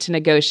state to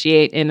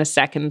negotiate in a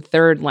second,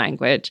 third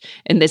language.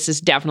 And this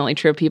is definitely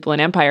true of people in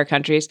empire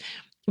countries.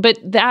 But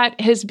that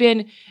has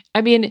been,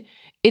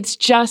 it's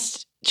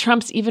just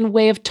Trump's even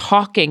way of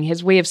talking,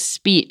 his way of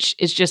speech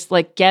is just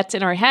like gets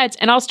in our heads.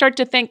 And I'll start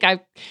to think, I've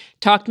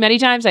talked many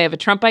times, I have a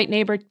Trumpite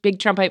neighbor, big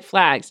Trumpite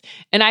flags.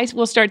 And I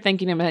will start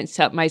thinking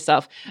to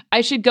myself, I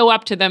should go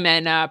up to them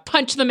and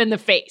punch them in the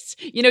face,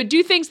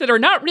 do things that are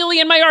not really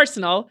in my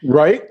arsenal.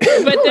 Right.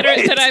 But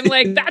that I'm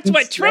like, that's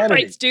what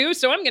Trumpites do.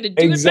 So I'm going to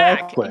do it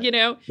back,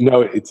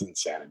 No, it's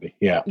insanity.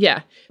 Yeah.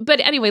 Yeah. But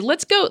anyway,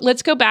 let's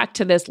go back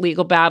to this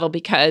legal battle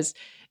because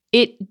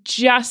it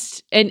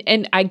just,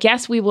 and I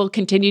guess we will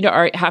continue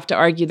to have to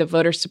argue that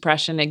voter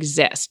suppression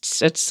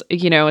exists. It's,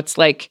 it's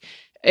like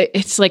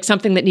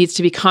something that needs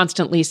to be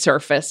constantly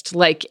surfaced,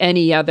 like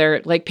any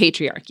other, like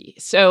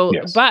patriarchy. So,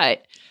 yes.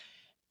 But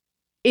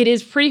it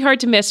is pretty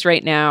hard to miss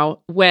right now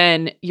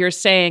when you're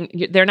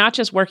saying they're not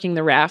just working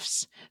the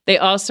refs. They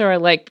also are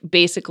like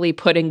basically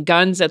putting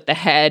guns at the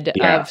head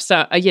of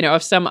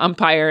some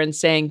umpire and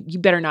saying, you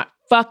better not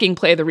fucking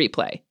play the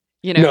replay.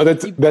 No,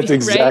 that's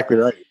exactly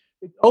right.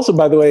 Also,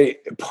 by the way,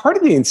 part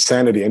of the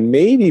insanity and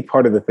maybe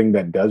part of the thing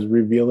that does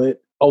reveal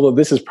it, although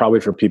this is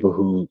probably for people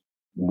who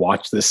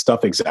watch this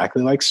stuff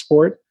exactly like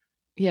sport,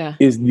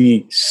 is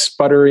the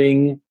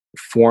sputtering,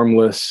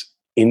 formless,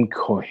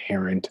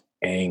 incoherent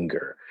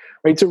anger.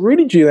 Right? So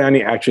Rudy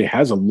Giuliani actually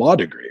has a law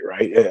degree,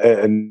 right?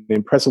 An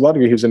impressive law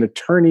degree. He was an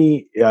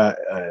attorney,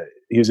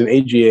 he was an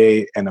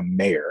AGA and a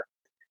mayor.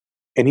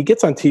 And he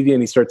gets on TV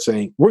and he starts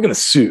saying, we're going to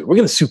sue. We're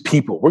going to sue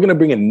people. We're going to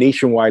bring a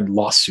nationwide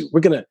lawsuit.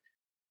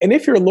 And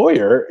if you're a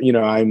lawyer, we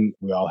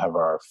all have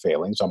our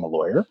failings. I'm a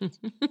lawyer.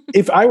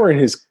 If I were in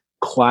his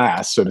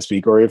class, so to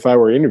speak, or if I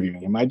were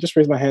interviewing him, I'd just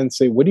raise my hand and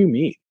say, what do you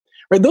mean?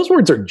 Right? Those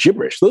words are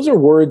gibberish. Those are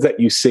words that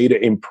you say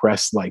to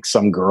impress like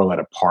some girl at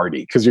a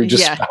party because you're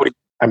just spouting.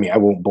 I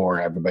won't bore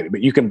everybody,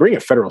 but you can bring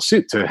a federal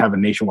suit to have a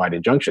nationwide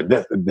injunction.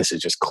 This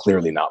is just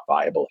clearly not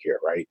viable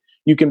here, right?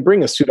 You can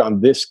bring a suit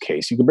on this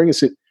case. You can bring a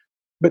suit,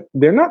 but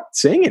they're not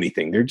saying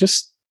anything. They're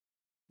just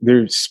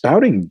they're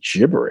spouting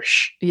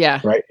gibberish. Yeah.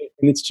 Right.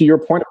 And it's to your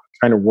point of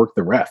trying to work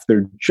the ref.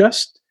 They're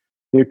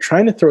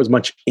trying to throw as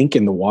much ink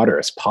in the water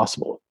as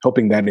possible,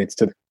 hoping that it's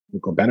to the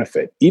technical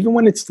benefit, even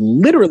when it's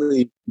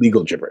literally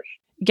legal gibberish.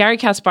 Garry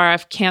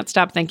Kasparov, can't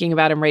stop thinking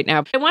about him right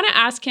now. I want to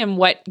ask him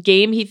what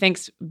game he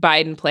thinks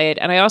Biden played.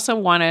 And I also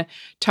want to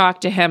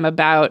talk to him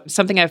about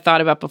something I've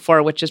thought about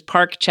before, which is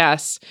park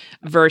chess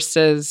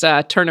versus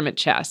tournament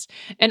chess.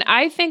 And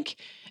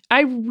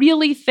I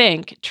really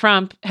think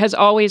Trump has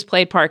always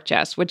played park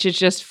chess, which is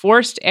just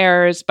forced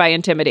errors by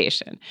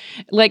intimidation.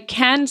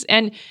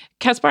 And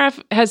Kasparov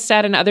has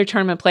said, and other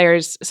tournament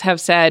players have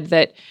said,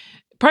 that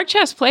park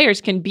chess players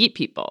can beat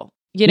people.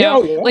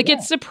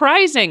 It's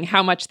surprising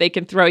how much they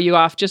can throw you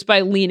off just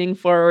by leaning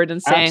forward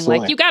and saying, Absolutely.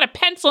 like, you got a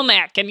pencil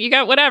neck and you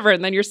got whatever,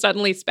 and then you're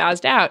suddenly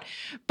spazzed out.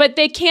 But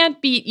they can't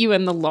beat you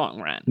in the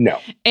long run. No.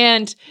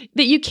 And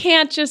that you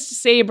can't just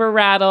saber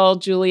rattle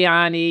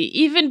Giuliani,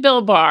 even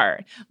Bill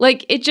Barr.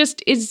 Like, it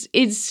just is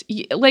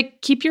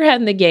like, keep your head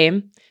in the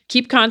game.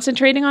 Keep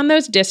concentrating on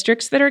those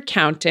districts that are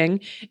counting,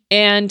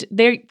 and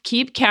they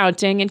keep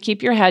counting, and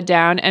keep your head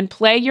down and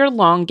play your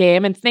long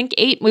game and think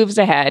 8 moves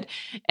ahead,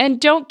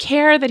 and don't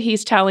care that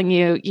he's telling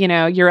you,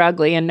 you're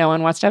ugly and no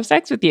one wants to have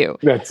sex with you.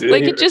 That's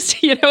like it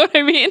just, you know what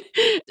I mean?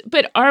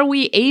 But are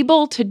we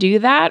able to do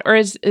that, or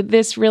is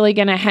this really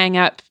going to hang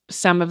up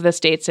some of the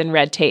states in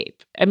red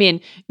tape? I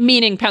mean,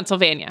 meaning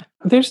Pennsylvania.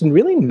 There's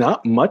really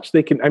not much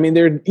they can. I mean,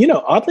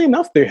 oddly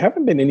enough, there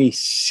haven't been any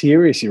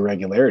serious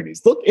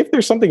irregularities. Look, if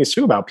there's something to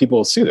sue about, people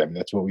will sue them.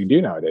 That's what we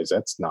do nowadays.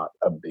 That's not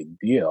a big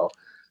deal.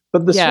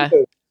 But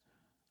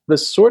the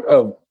sort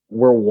of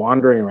we're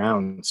wandering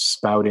around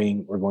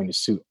spouting, we're going to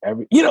sue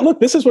look,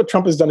 this is what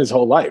Trump has done his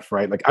whole life,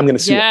 right? Like, I'm going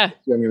to sue. Yeah.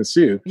 I'm going to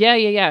sue.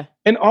 Yeah.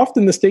 And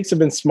often the stakes have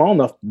been small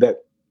enough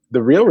that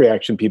the real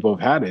reaction people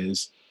have had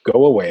is,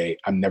 go away.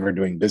 I'm never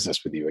doing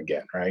business with you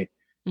again, right?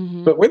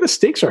 Mm-hmm. But where the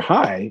stakes are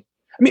high,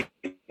 I mean,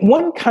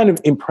 one kind of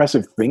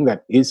impressive thing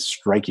that is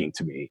striking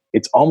to me,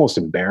 it's almost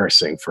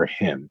embarrassing for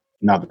him,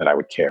 not that I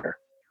would care,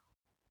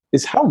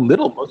 is how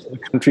little most of the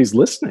country's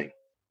listening,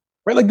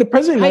 right? Like, the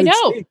president of the United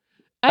States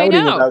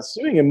outing without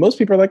suing him, most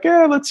people are like,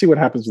 let's see what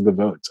happens with the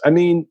votes. I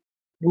mean,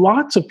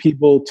 lots of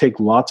people take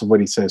lots of what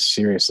he says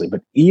seriously,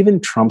 but even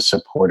Trump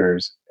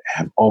supporters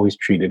have always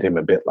treated him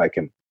a bit like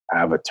an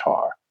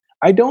avatar.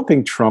 I don't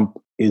think Trump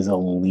is a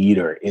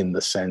leader in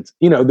the sense,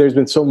 there's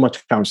been so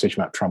much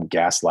conversation about Trump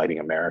gaslighting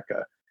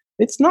America.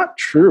 It's not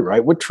true,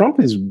 right? What Trump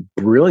is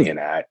brilliant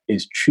at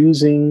is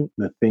choosing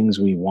the things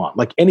we want.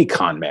 Like any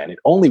con man, it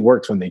only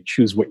works when they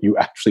choose what you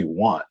actually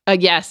want.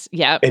 Yes.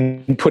 Yeah.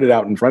 And put it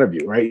out in front of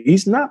you, right?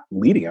 He's not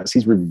leading us.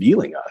 He's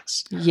revealing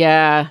us.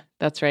 Yeah,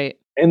 that's right.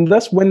 And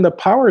thus, when the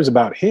power is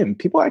about him,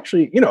 people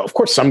actually, of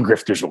course, some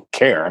grifters will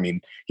care. I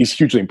mean, he's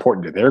hugely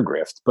important to their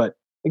grift, but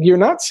you're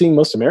not seeing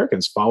most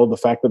Americans follow the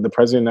fact that the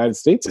president of the United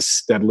States is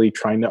steadily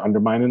trying to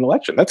undermine an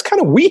election. That's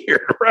kind of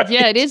weird, right?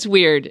 Yeah, it is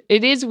weird.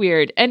 It is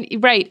weird. And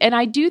right. And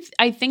I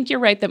think you're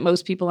right that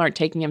most people aren't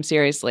taking him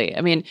seriously.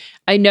 I mean,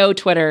 I know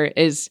Twitter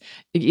is,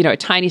 a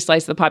tiny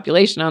slice of the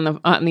population.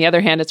 On the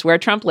other hand, it's where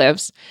Trump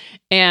lives.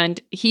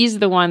 And he's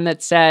the one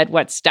that said,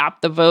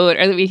 stop the vote?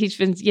 Or he's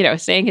been,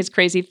 saying his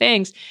crazy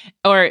things.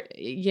 Or,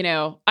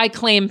 I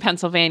claim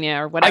Pennsylvania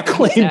or whatever. I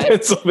claim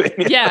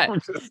Pennsylvania. Yeah.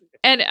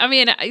 And I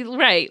mean,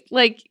 right.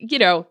 Like,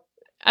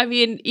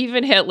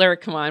 even Hitler,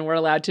 come on, we're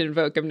allowed to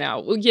invoke him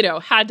now,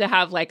 had to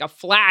have like a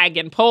flag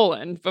in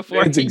Poland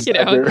before,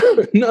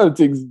 No, it's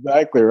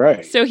exactly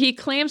right. So he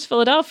claims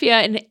Philadelphia,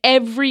 and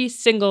every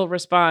single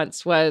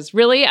response was,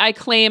 really? I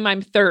claim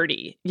I'm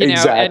 30,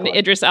 and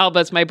Idris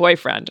Elba's my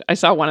boyfriend. I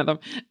saw one of them.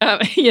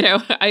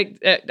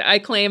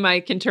 I claim I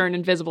can turn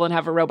invisible and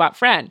have a robot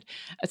friend.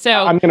 So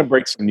I'm going to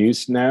break some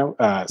news now,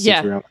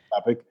 since we're on the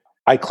topic.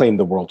 I claim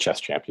the World Chess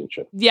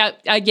Championship. Yeah,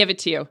 I give it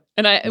to you.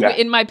 And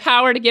in my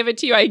power to give it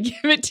to you, I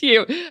give it to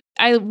you.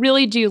 I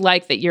really do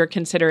like that you're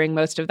considering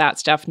most of that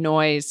stuff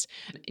noise.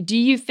 Do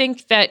you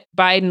think that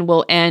Biden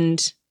will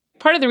end?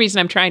 Part of the reason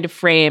I'm trying to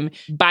frame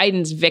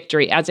Biden's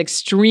victory as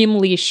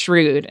extremely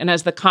shrewd and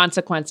as the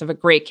consequence of a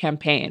great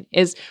campaign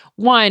is,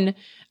 one,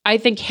 I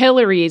think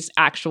Hillary's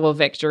actual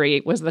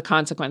victory was the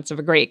consequence of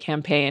a great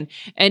campaign.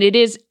 And it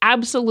is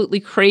absolutely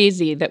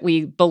crazy that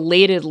we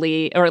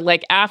belatedly, or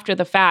like after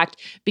the fact,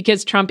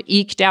 because Trump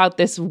eked out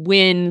this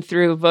win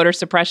through voter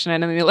suppression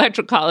and in the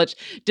Electoral College,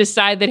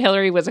 decide that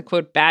Hillary was a,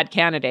 quote, bad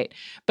candidate.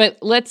 But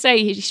let's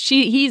say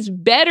he's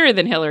better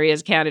than Hillary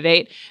as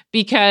candidate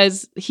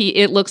because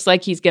it looks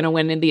like he's going to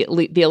win in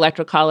the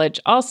Electoral College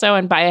also,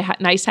 and by a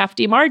nice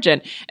hefty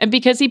margin. And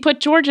because he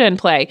put Georgia in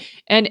play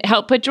and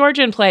helped put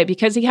Georgia in play,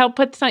 because he helped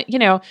put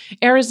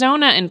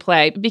Arizona in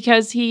play,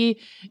 because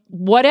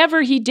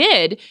whatever he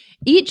did,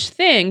 each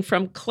thing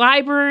from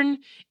Clyburn,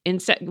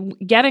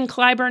 getting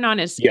Clyburn on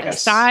his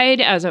side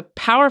as a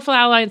powerful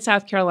ally in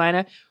South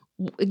Carolina,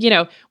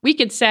 we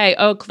could say,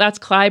 oh, that's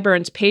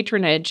Clyburn's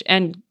patronage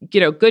and,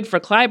 good for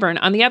Clyburn.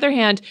 On the other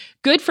hand,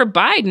 good for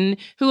Biden,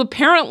 who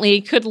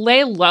apparently could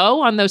lay low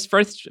on those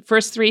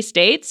first three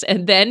states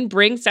and then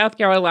bring South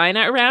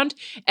Carolina around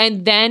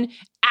and then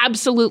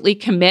absolutely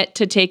commit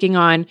to taking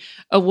on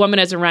a woman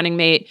as a running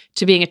mate,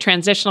 to being a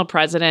transitional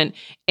president,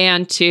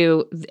 and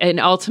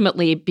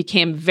ultimately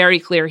became very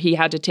clear he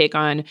had to take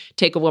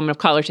a woman of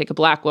color, take a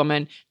Black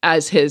woman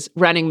as his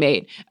running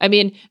mate. I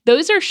mean,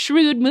 those are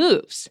shrewd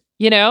moves,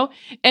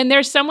 and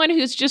there's someone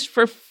who's just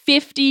for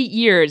 50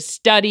 years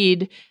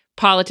studied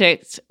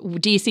politics,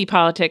 DC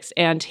politics,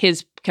 and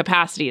his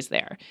capacities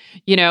there,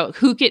 and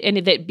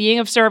that being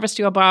of service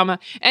to Obama.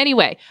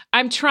 Anyway,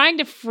 I'm trying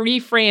to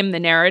reframe the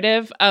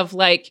narrative of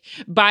like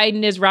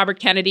Biden is Robert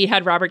Kennedy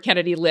had Robert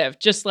Kennedy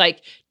lived, just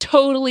like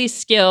totally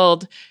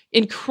skilled,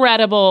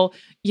 incredible,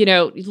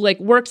 like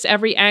works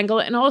every angle,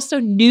 and also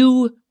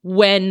knew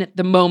when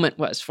the moment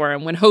was for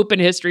him, when hope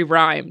and history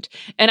rhymed.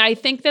 And I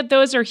think that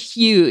those are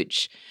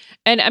huge.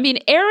 And I mean,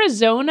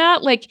 Arizona,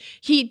 like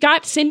he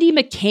got Cindy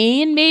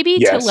McCain maybe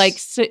to like,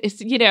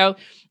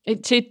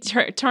 to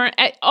turn,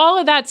 all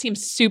of that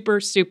seems super,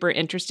 super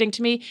interesting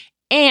to me.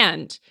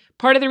 And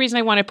part of the reason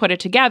I want to put it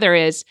together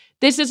is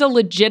this is a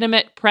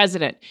legitimate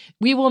president.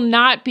 We will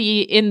not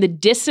be in the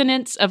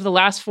dissonance of the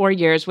last 4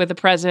 years with a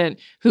president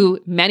who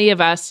many of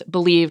us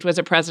believed was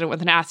a president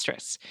with an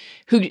asterisk,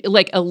 who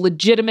like a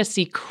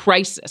legitimacy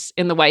crisis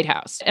in the White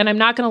House. And I'm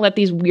not going to let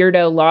these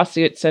weirdo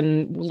lawsuits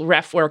and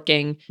ref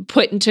working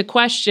put into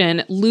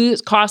question,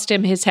 cost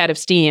him his head of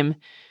steam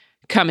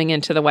coming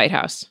into the White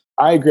House.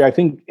 I agree. I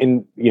think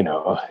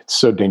it's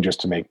so dangerous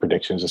to make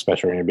predictions,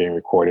 especially when you're being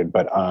recorded.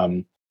 But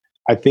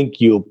I think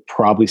you'll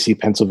probably see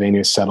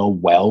Pennsylvania settle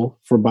well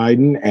for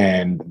Biden,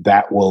 and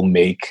that will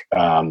make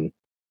the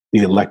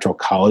Electoral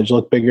College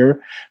look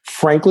bigger.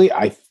 Frankly,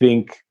 I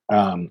think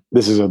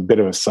this is a bit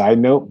of a side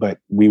note, but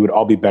we would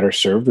all be better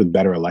served with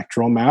better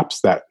electoral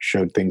maps that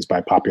showed things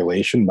by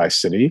population, by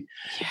city,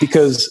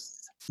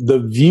 because the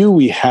view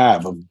we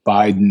have of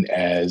Biden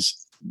as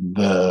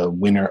the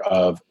winner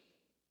of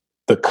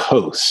the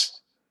coast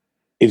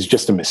is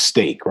just a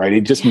mistake, right?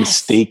 It just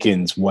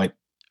mistakens what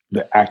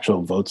the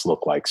actual votes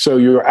look like. So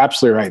you're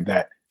absolutely right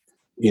that,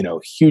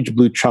 huge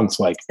blue chunks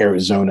like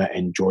Arizona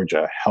and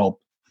Georgia help,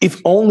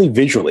 if only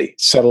visually,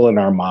 settle in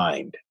our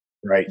mind,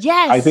 right?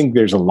 Yes. I think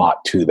there's a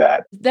lot to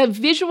that. The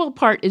visual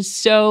part is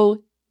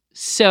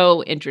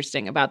so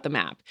interesting about the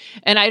map.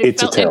 And I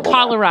felt in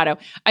Colorado,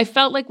 I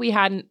felt like we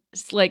hadn't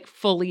like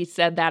fully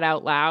said that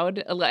out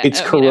loud.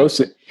 It's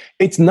corrosive.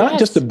 It's not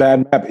just a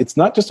bad map. It's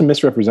not just a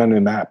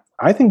misrepresented map.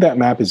 I think that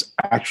map is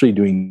actually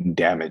doing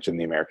damage in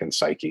the American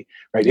psyche,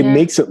 right? Yeah. It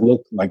makes it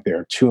look like there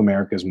are two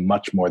Americas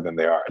much more than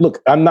there are.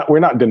 Look, we're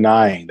not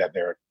denying that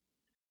there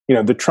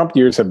are, the Trump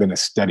years have been a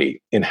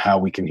study in how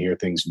we can hear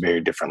things very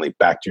differently,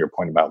 back to your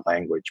point about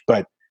language.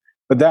 But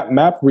that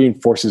map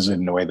reinforces it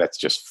in a way that's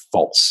just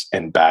false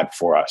and bad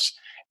for us.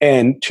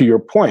 And to your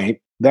point,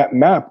 that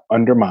map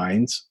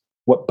undermines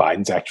what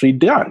Biden's actually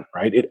done,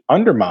 right? It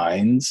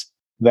undermines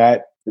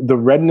that the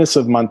redness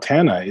of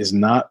Montana is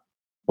not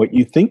what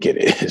you think it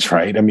is,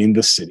 right? I mean,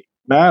 the cities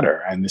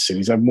matter and the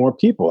cities have more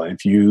people. And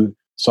if you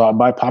saw it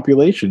by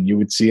population, you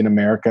would see an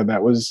America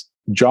that was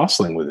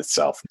jostling with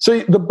itself. So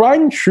the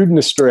Biden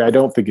shrewdness story, I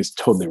don't think is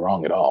totally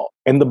wrong at all.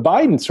 And the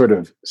Biden sort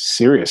of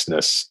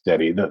seriousness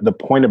study, the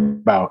point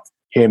about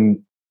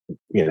him,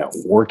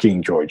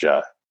 working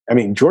Georgia. I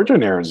mean, Georgia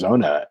and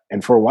Arizona.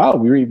 And for a while,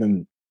 we were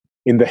even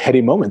in the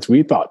heady moments,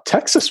 we thought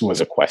Texas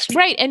was a question.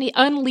 Right. And the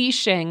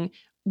unleashing,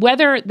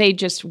 whether they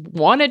just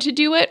wanted to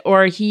do it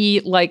or he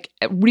like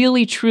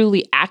really,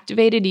 truly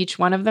activated each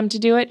one of them to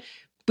do it.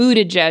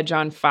 Buttigieg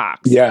on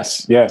Fox.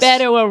 Yes.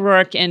 Beto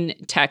O'Rourke in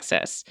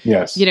Texas.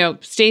 Yes.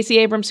 Stacey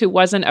Abrams, who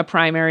wasn't a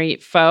primary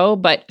foe,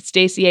 but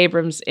Stacey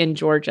Abrams in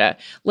Georgia.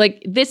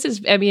 Like this has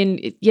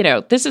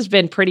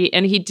been pretty,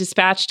 and he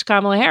dispatched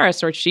Kamala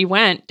Harris, or she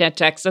went to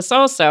Texas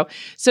also.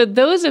 So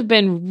those have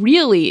been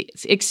really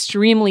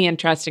extremely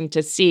interesting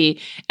to see.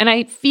 And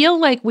I feel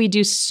like we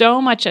do so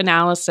much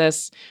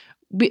analysis.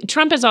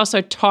 Trump has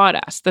also taught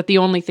us that the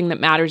only thing that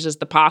matters is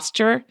the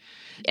posture.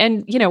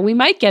 And, we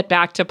might get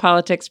back to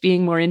politics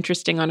being more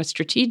interesting on a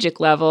strategic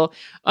level,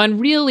 on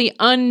really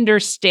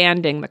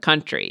understanding the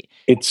country.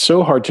 It's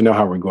so hard to know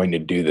how we're going to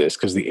do this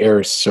because the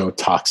air is so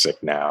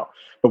toxic now.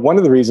 But one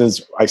of the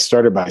reasons I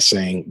started by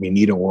saying we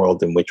need a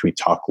world in which we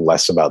talk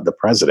less about the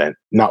president,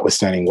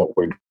 notwithstanding what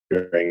we're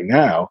doing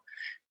now,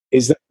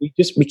 is that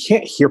we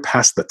can't hear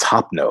past the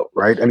top note,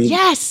 right? I mean,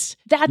 yes,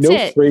 that's no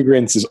it.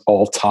 Fragrance is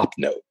all top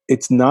note.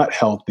 It's not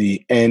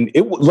healthy. And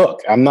look,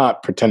 I'm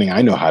not pretending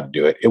I know how to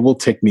do it. It will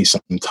take me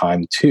some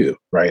time too,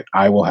 right?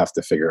 I will have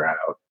to figure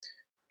out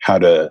how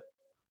to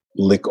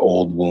lick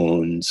old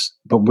wounds,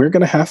 but we're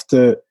going to have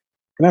to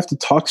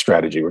talk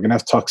strategy. We're going to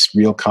have to talk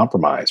real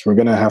compromise. We're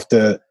going to have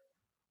to,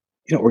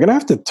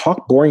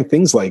 talk boring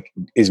things like,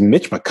 is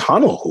Mitch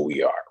McConnell who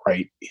we are,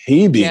 right?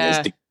 He being as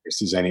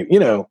dangerous as any,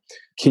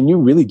 can you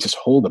really just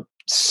hold a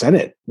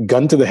Senate,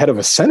 gun to the head of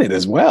a Senate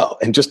as well,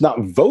 and just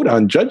not vote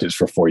on judges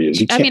for 4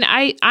 years? I mean,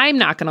 I'm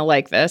not going to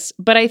like this,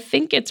 but I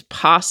think it's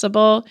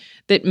possible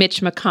that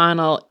Mitch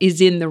McConnell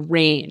is in the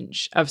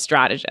range of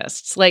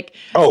strategists.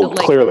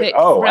 Clearly.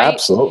 Right?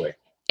 Absolutely.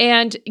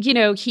 And,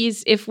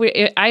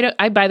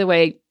 by the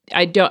way,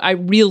 I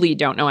really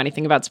don't know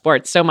anything about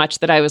sports so much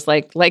that I was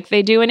like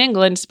they do in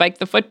England, spike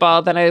the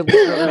football. Then I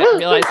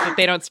realized that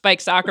they don't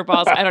spike soccer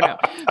balls. I don't know.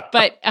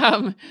 But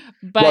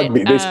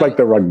rugby. They spike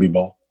the rugby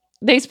ball.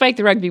 They spiked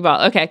the rugby ball.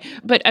 Okay.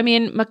 But I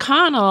mean,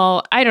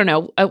 McConnell, I don't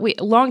know. A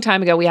long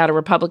time ago, we had a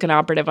Republican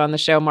operative on the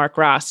show, Mark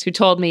Ross, who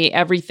told me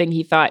everything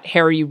he thought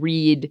Harry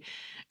Reid,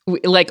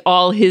 like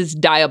all his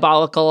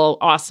diabolical,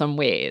 awesome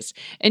ways.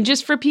 And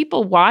just for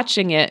people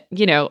watching it,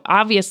 you know,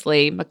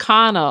 obviously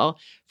McConnell,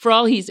 for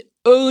all he's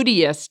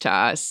odious to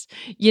us,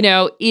 you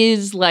know,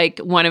 is like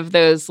one of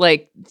those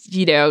like,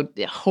 you know,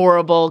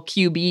 horrible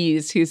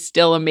QBs who's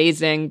still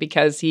amazing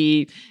because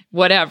he,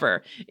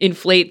 whatever,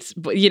 inflates,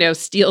 you know,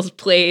 steals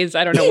plays.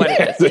 I don't know what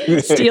it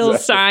is. Steals exactly.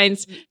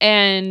 Signs.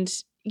 And,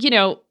 you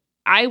know,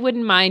 I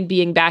wouldn't mind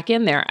being back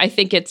in there. I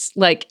think it's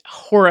like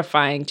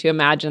horrifying to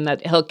imagine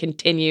that he'll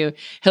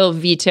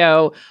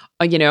veto,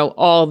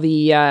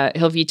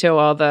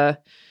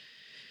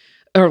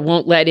 or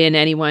won't let in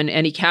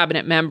any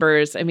cabinet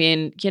members. I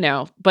mean, you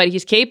know, but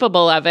he's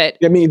capable of it.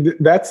 I mean,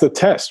 that's the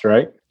test,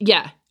 right?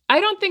 Yeah. I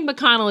don't think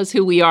McConnell is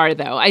who we are,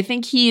 though. I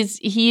think he's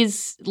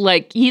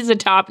a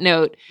top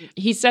note.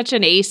 He's such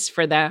an ace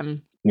for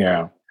them.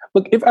 Yeah.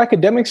 Look, if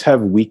academics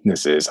have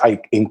weaknesses, I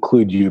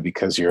include you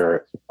because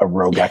you're a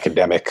rogue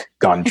academic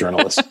gone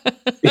journalist.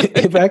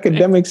 If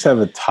academics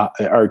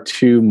are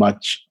too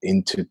much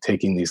into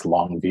taking these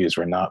long views,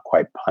 we're not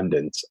quite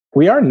pundits.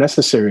 We are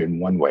necessary in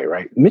one way,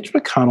 right? Mitch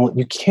McConnell,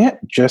 you can't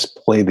just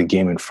play the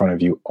game in front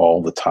of you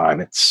all the time.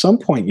 At some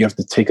point, you have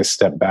to take a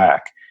step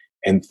back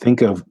and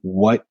think of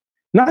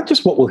not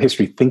just what will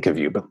history think of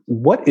you, but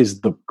what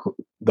is the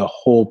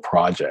whole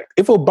project?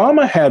 If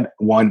Obama had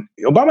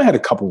a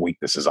couple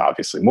weaknesses,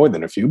 obviously, more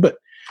than a few, but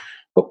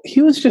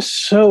he was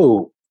just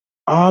so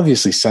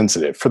obviously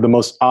sensitive for the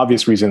most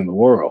obvious reason in the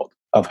world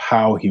of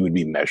how he would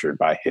be measured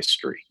by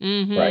history,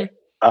 right?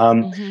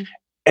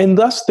 And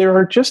thus, there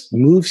are just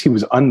moves he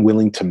was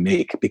unwilling to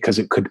make because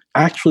it could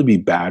actually be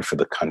bad for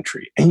the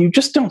country. And you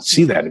just don't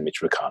see that in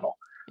Mitch McConnell.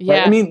 Yeah.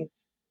 Right? I mean,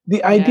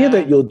 the idea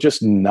that you'll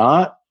just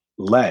not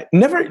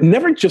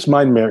never just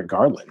mind Merrick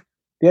Garland.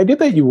 The idea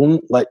that you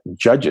won't let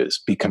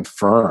judges be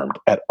confirmed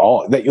at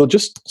all, that you'll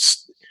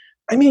just,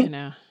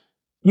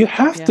 you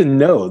have to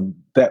know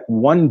that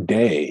one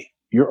day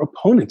your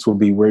opponents will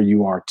be where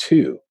you are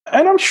too.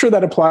 And I'm sure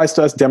that applies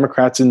to us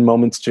Democrats in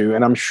moments too.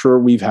 And I'm sure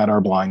we've had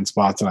our blind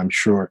spots,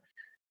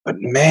 but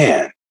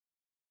man.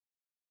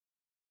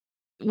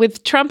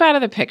 With Trump out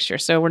of the picture,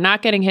 so we're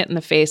not getting hit in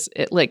the face,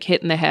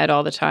 hit in the head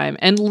all the time,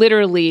 and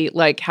literally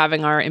like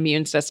having our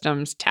immune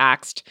systems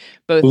taxed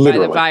both by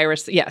the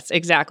virus, yes,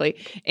 exactly,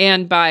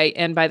 and by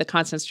the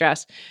constant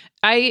stress.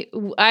 I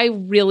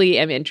really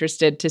am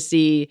interested to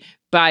see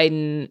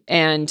Biden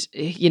and,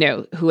 you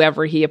know,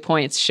 whoever he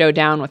appoints show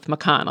down with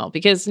McConnell,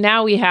 because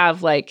now we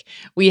got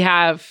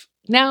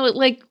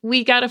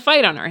a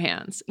fight on our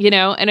hands, you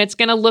know, and it's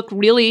going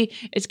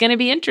to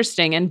be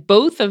interesting. And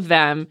both of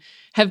them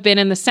have been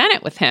in the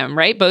Senate with him,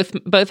 right?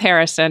 Both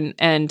Harris and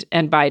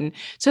Biden.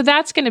 So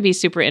that's going to be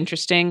super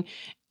interesting.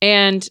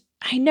 And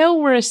I know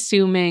we're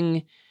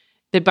assuming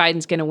that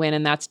Biden's going to win,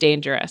 and that's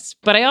dangerous.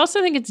 But I also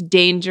think it's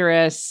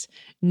dangerous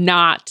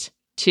not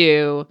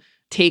to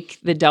take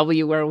the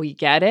W where we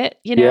get it,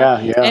 you know? Yeah.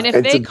 And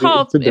if they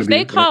call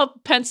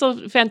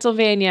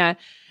Pennsylvania,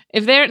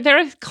 if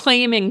they're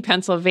claiming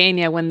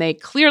Pennsylvania when they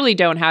clearly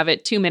don't have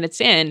it 2 minutes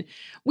in,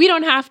 we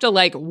don't have to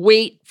like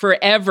wait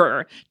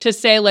forever to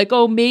say like,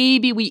 oh,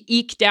 maybe we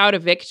eked out a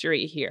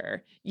victory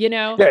here, you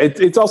know? Yeah,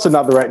 it's also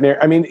not the right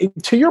narrative. I mean,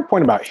 to your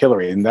point about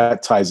Hillary, and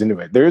that ties into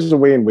it, there is a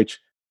way in which,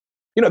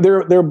 you know,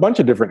 there are a bunch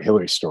of different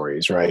Hillary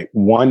stories, right?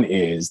 One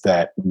is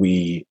that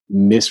we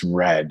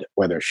misread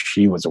whether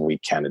she was a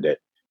weak candidate.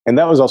 And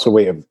that was also a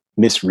way of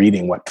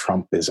misreading what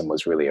Trumpism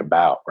was really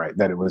about, right?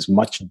 That it was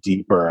much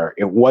deeper.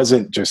 It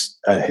wasn't just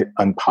an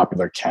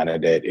unpopular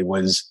candidate. It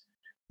was,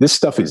 this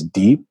stuff is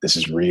deep. This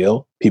is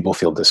real. People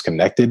feel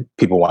disconnected.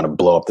 People want to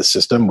blow up the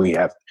system. We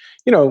have,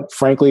 you know,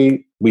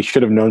 frankly, we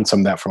should have known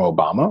some of that from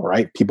Obama,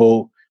 right?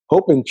 People,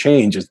 hope and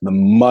change is the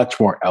much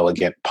more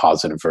elegant,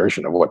 positive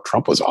version of what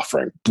Trump was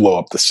offering, blow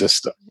up the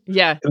system.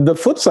 Yeah. The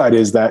flip side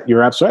is that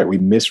you're absolutely right.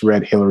 We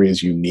misread Hillary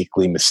as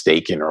uniquely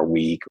mistaken or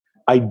weak.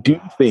 I do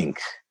think,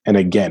 and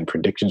again,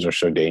 predictions are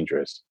so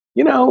dangerous.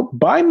 You know,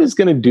 Biden is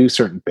going to do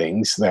certain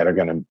things that are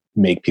going to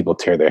make people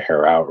tear their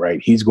hair out, right?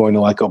 He's going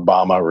to, like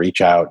Obama, reach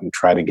out and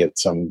try to get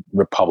some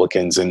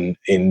Republicans in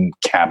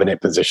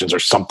cabinet positions or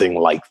something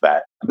like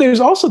that. There's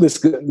also there's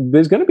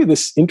going to be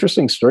this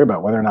interesting story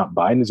about whether or not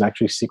Biden is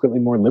actually secretly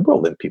more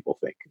liberal than people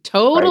think.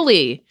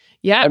 Totally. Right?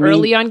 Yeah.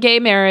 Early on gay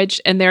marriage.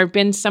 And there have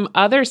been some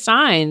other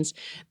signs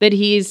that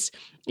he's,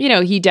 you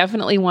know, he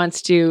definitely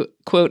wants to,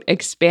 quote,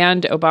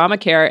 expand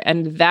Obamacare.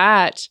 And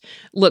that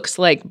looks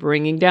like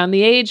bringing down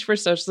the age for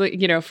social,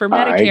 you know, for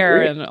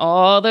Medicare and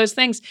all those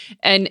things.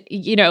 And,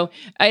 you know,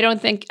 I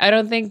don't think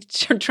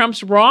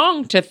Trump's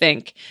wrong to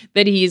think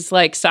that he's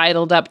like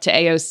sidled up to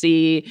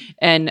AOC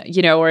and,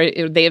 you know, or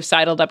they have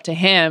sidled up to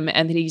him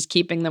and that he's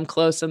keeping them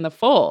close in the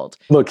fold.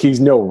 Look, he's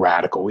no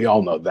radical. We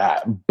all know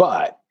that.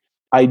 But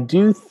I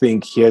do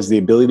think he has the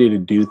ability to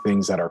do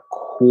things that are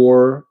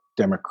core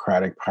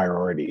democratic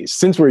priorities,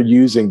 since we're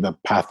using the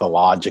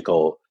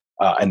pathological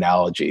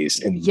analogies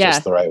in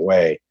just the right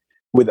way,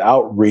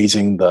 without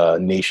raising the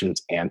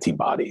nation's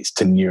antibodies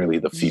to nearly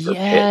the fever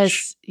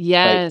pitch.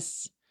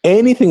 Yes. Like,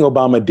 anything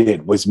Obama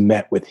did was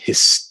met with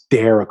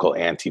hysterical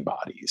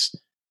antibodies.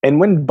 And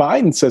when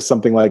Biden says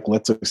something like,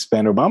 let's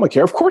expand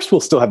Obamacare, of course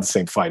we'll still have the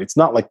same fight. It's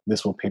not like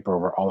this will paper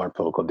over all our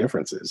political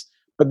differences.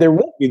 But there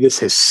won't be this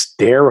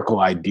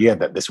hysterical idea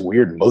that this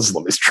weird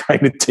Muslim is trying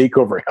to take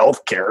over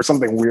healthcare or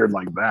something weird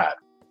like that.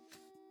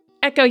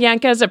 Echo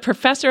Yanka is a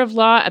professor of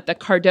law at the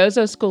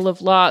Cardozo School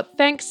of Law.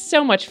 Thanks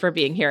so much for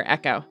being here,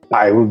 Echo.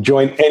 I will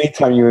join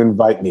anytime you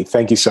invite me.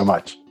 Thank you so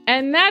much.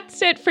 And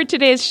that's it for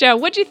today's show.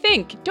 What'd you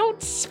think? Don't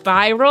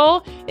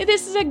spiral.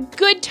 This is a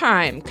good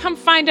time. Come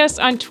find us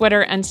on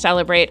Twitter and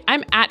celebrate.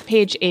 I'm at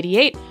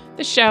Page88.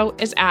 The show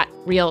is at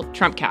Real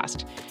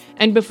Trumpcast.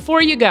 And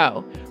before you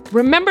go,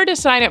 remember to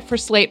sign up for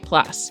Slate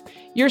Plus.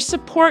 Your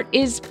support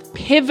is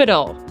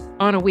pivotal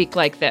on a week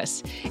like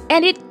this,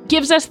 and it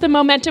gives us the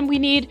momentum we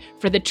need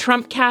for the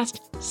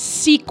Trumpcast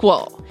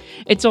sequel.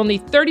 It's only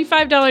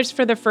 $35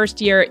 for the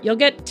first year. You'll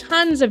get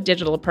tons of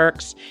digital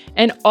perks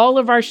and all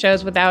of our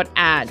shows without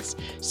ads.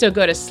 So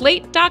go to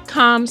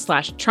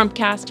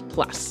slate.com/Trumpcast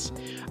Plus.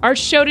 Our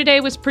show today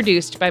was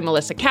produced by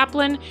Melissa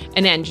Kaplan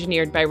and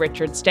engineered by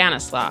Richard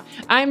Stanislaw.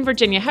 I'm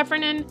Virginia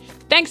Heffernan.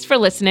 Thanks for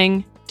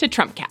listening to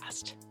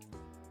Trumpcast.